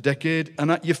at the decade,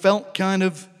 and you felt kind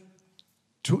of,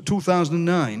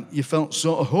 2009, you felt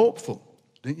sort of hopeful,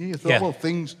 didn't you? You thought, well,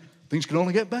 things can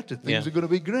only get better. Things are going to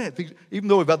be great. Even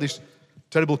though we've had this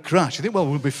terrible crash, you think, well,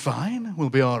 we'll be fine. We'll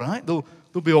be all right. They'll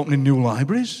be opening new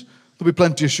libraries. There'll be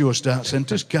plenty of sure start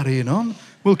centres carrying on.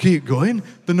 We'll keep going.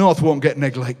 The North won't get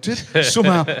neglected.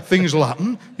 Somehow things will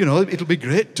happen. You know, it'll be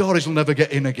great. Tories will never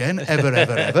get in again, ever,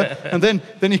 ever, ever. And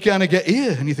then you kind of get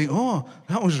here and you think, oh,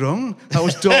 that was wrong. That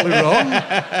was totally wrong.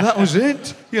 That was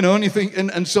it. You know, and you think,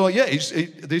 and so, yeah,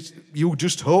 you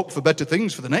just hope for better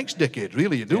things for the next decade,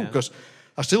 really, you do, because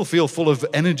I still feel full of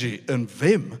energy and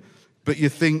vim, but you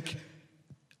think,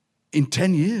 in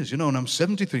 10 years, you know, and I'm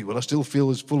 73, well, I still feel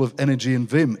as full of energy and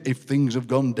vim if things have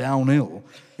gone downhill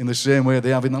in the same way they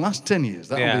have in the last 10 years.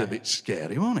 That'll be a bit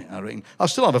scary, won't it, I reckon? I'll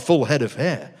still have a full head of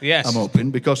hair, I'm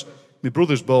hoping, because my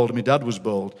brother's bald and my dad was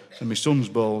bald and my son's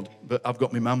bald, but I've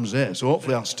got my mum's hair, so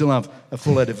hopefully I'll still have a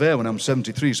full head of hair when I'm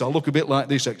 73, so I'll look a bit like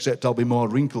this, except I'll be more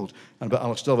wrinkled, but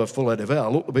I'll still have a full head of hair.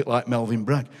 I'll look a bit like Melvin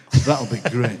Bragg. That'll be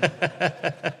great.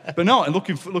 But no,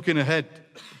 looking ahead,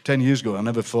 10 years ago, I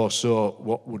never foresaw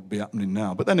what would be happening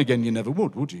now. But then again, you never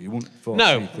would you? You wouldn't foresee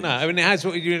things. No. I mean, it has.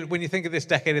 When you think of this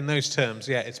decade in those terms,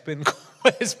 it's been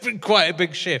quite a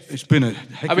big shift. It's been a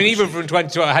heck I mean, even from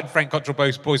 22, I had Frank Cottrell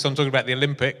Boyce on talking about the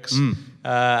Olympics,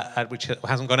 which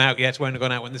hasn't gone out yet, won't have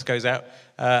gone out when this goes out.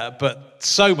 But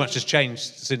so much has changed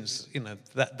since, you know,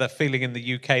 the feeling in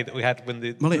the UK that we had when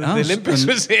the Olympics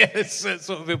was here. It's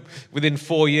sort of within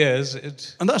 4 years.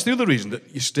 And that's the other reason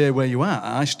that you stay where you are.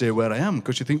 I stay where I am,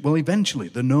 because you think, well, eventually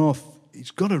the North,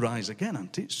 it's got to rise again,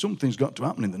 hasn't it? Something's got to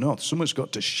happen in the North. Something's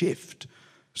got to shift.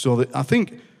 So that I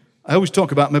think, I always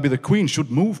talk about maybe the Queen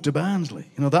should move to Barnsley.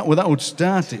 You know, that would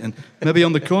start it. And maybe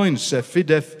on the coins say,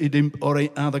 Fidef, Idimp, Ore,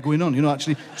 are they going on? You know,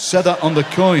 actually say that on the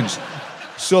coins.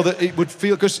 So that it would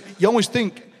feel, because you always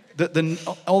think that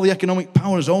all the economic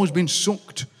power has always been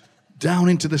sucked down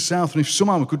into the south, and if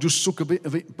somehow we could just suck a bit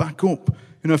of it back up,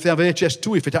 you know, if they have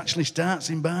HS2, if it actually starts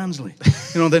in Barnsley,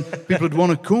 you know, then people would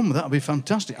want to come. That would be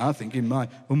fantastic, I think, in my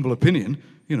humble opinion,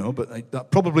 you know, but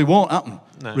that probably won't happen,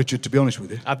 Richard, to be honest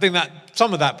with you. I think that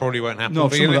some of that probably won't happen. No,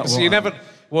 some of that won't happen.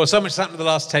 Well, so much has happened in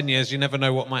the last 10 years, you never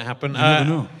know what might happen. You never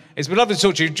know. It's been lovely to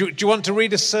talk to you. Do you want to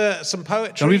read us some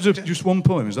poetry? Can I read just one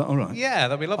poem, is that all right? Yeah,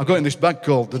 that'd be lovely. I've got in this bag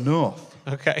called The North.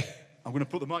 Okay. I'm going to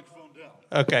put the microphone down.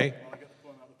 Okay.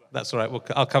 That's all right. Well,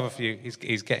 I'll cover for you.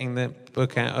 He's getting the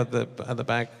book out of the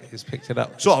bag. He's picked it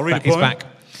up. So I'll read a poem.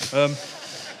 He's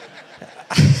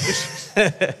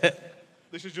back.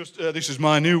 This is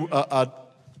my new. I've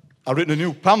written a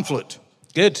new pamphlet.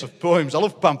 Good. Of poems. I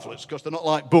love pamphlets because they're not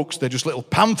like books. They're just little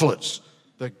pamphlets.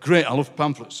 They're great. I love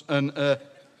pamphlets, and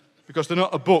because they're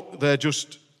not a book, they're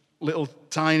just little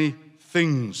tiny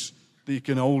things that you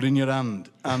can hold in your hand.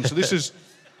 And so this is.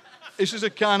 This is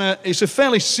it's a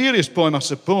fairly serious poem, I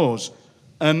suppose.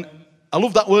 And I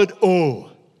love that word, oh,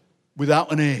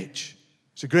 without an H.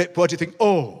 It's a great poetic thing,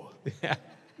 oh. Yeah.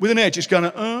 With an H, it's kind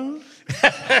of,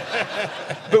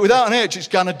 But without an H, it's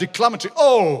kind of declamatory,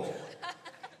 oh.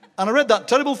 And I read that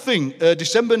terrible thing,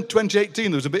 December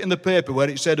 2018, there was a bit in the paper where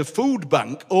it said a food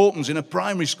bank opens in a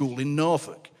primary school in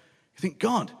Norfolk. You think,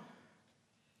 God,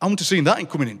 I wouldn't have seen that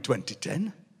coming in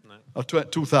 2010. No. Or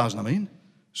 2000, I mean.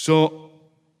 So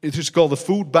it is called the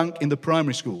food bank in the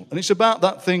primary school. And it's about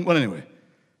that thing, well, anyway,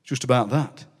 it's just about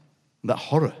that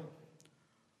horror.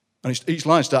 And each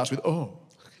line starts with O.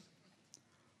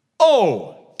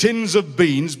 Oh, tins of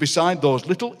beans beside those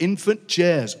little infant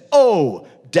chairs. Oh,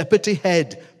 deputy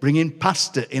head bringing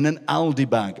pasta in an Aldi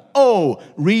bag. Oh,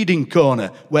 reading corner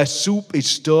where soup is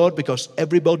stored because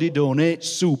everybody donates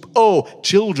soup. Oh,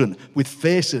 children with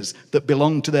faces that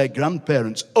belong to their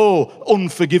grandparents. Oh,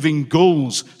 unforgiving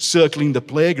gulls circling the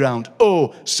playground.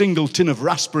 Oh, single tin of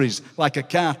raspberries like a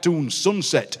cartoon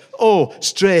sunset. Oh,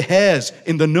 stray hairs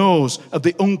in the nose of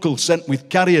the uncle sent with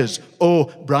carriers.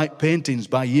 Oh, bright paintings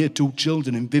by year 2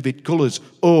 children in vivid colours.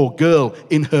 Oh, girl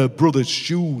in her brother's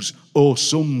shoes. Oh,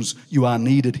 sums, you are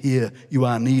needed here, you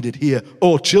are needed here.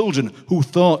 Oh, children who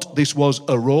thought this was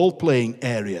a role-playing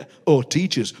area. Oh,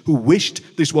 teachers who wished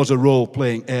this was a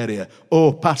role-playing area.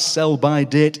 Oh, past sell-by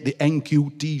date the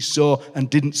NQT saw and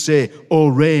didn't say. Oh,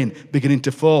 rain beginning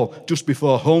to fall just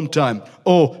before home time.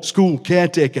 Oh, school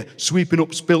caretaker sweeping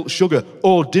up spilt sugar.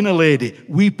 Oh, dinner lady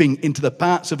weeping into the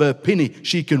parts of her pinny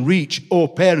she can reach. Oh,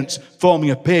 parents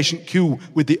forming a patient queue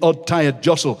with the odd tired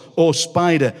jostle. Oh,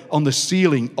 spider on the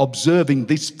ceiling observing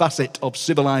this facet of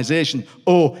civilization.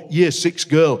 Oh, year 6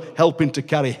 girl helping to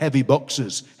carry heavy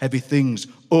boxes, heavy things.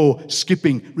 Oh,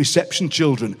 skipping reception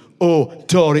children. Oh,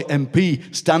 Tory MP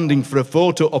standing for a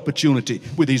photo opportunity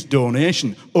with his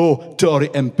donation. Oh, Tory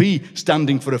MP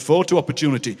standing for a photo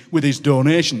opportunity with his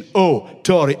donation. Oh,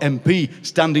 Tory MP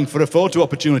standing for a photo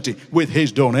opportunity with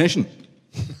his donation.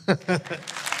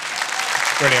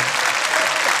 Brilliant.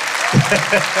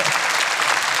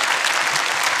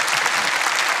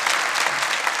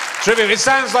 Terrific. It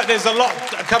sounds like there's a lot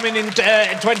coming in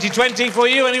 2020 for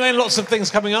you. Anyway, lots of things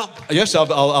coming up. Yes,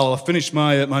 I'll finish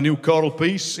my new choral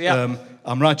piece. Yeah.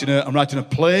 I'm writing a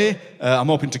play. I'm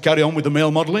hoping to carry on with the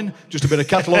male modelling. Just a bit of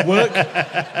catalogue work.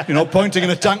 Pointing in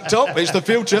a tank top. It's the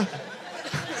future.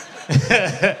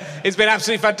 It's been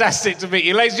absolutely fantastic to meet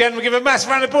you. Ladies and gentlemen, give a massive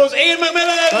round of applause. Ian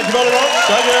McMillan! Thank you very much.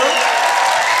 Thank you.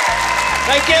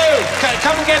 Thank you.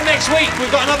 Come again next week.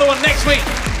 We've got another one next week.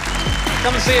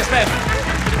 Come and see us then.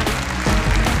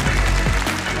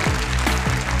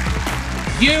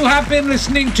 You have been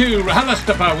listening to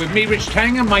RHLSTP with me, Rich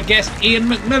Tang, and my guest, Ian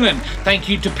McMillan. Thank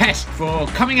you to Pest for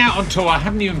coming out on tour. I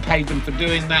haven't even paid them for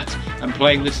doing that and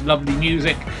playing this lovely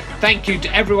music. Thank you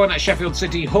to everyone at Sheffield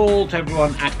City Hall, to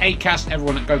everyone at ACAST,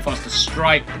 everyone at Go Faster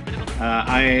Stripe.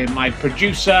 My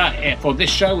producer for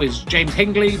this show is James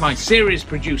Hingley. My series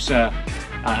producer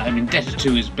I'm indebted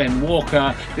to is Ben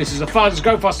Walker. This is a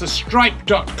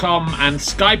GoFasterStripe.com and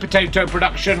Sky Potato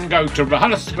production. Go to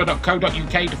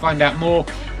RHLSTP.co.uk to find out more.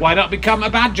 Why not become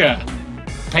a badger?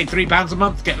 Pay £3 a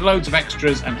month, get loads of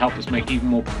extras, and help us make even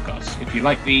more podcasts. If you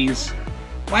like these,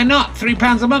 why not?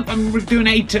 £3 a month. I'm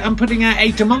putting out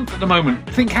 8 a month at the moment.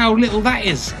 Think how little that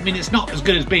is. I mean, it's not as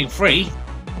good as being free,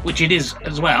 which it is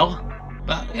as well.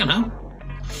 But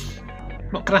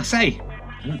what can I say?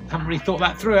 I haven't really thought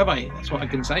that through, have I? That's what I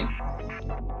can say.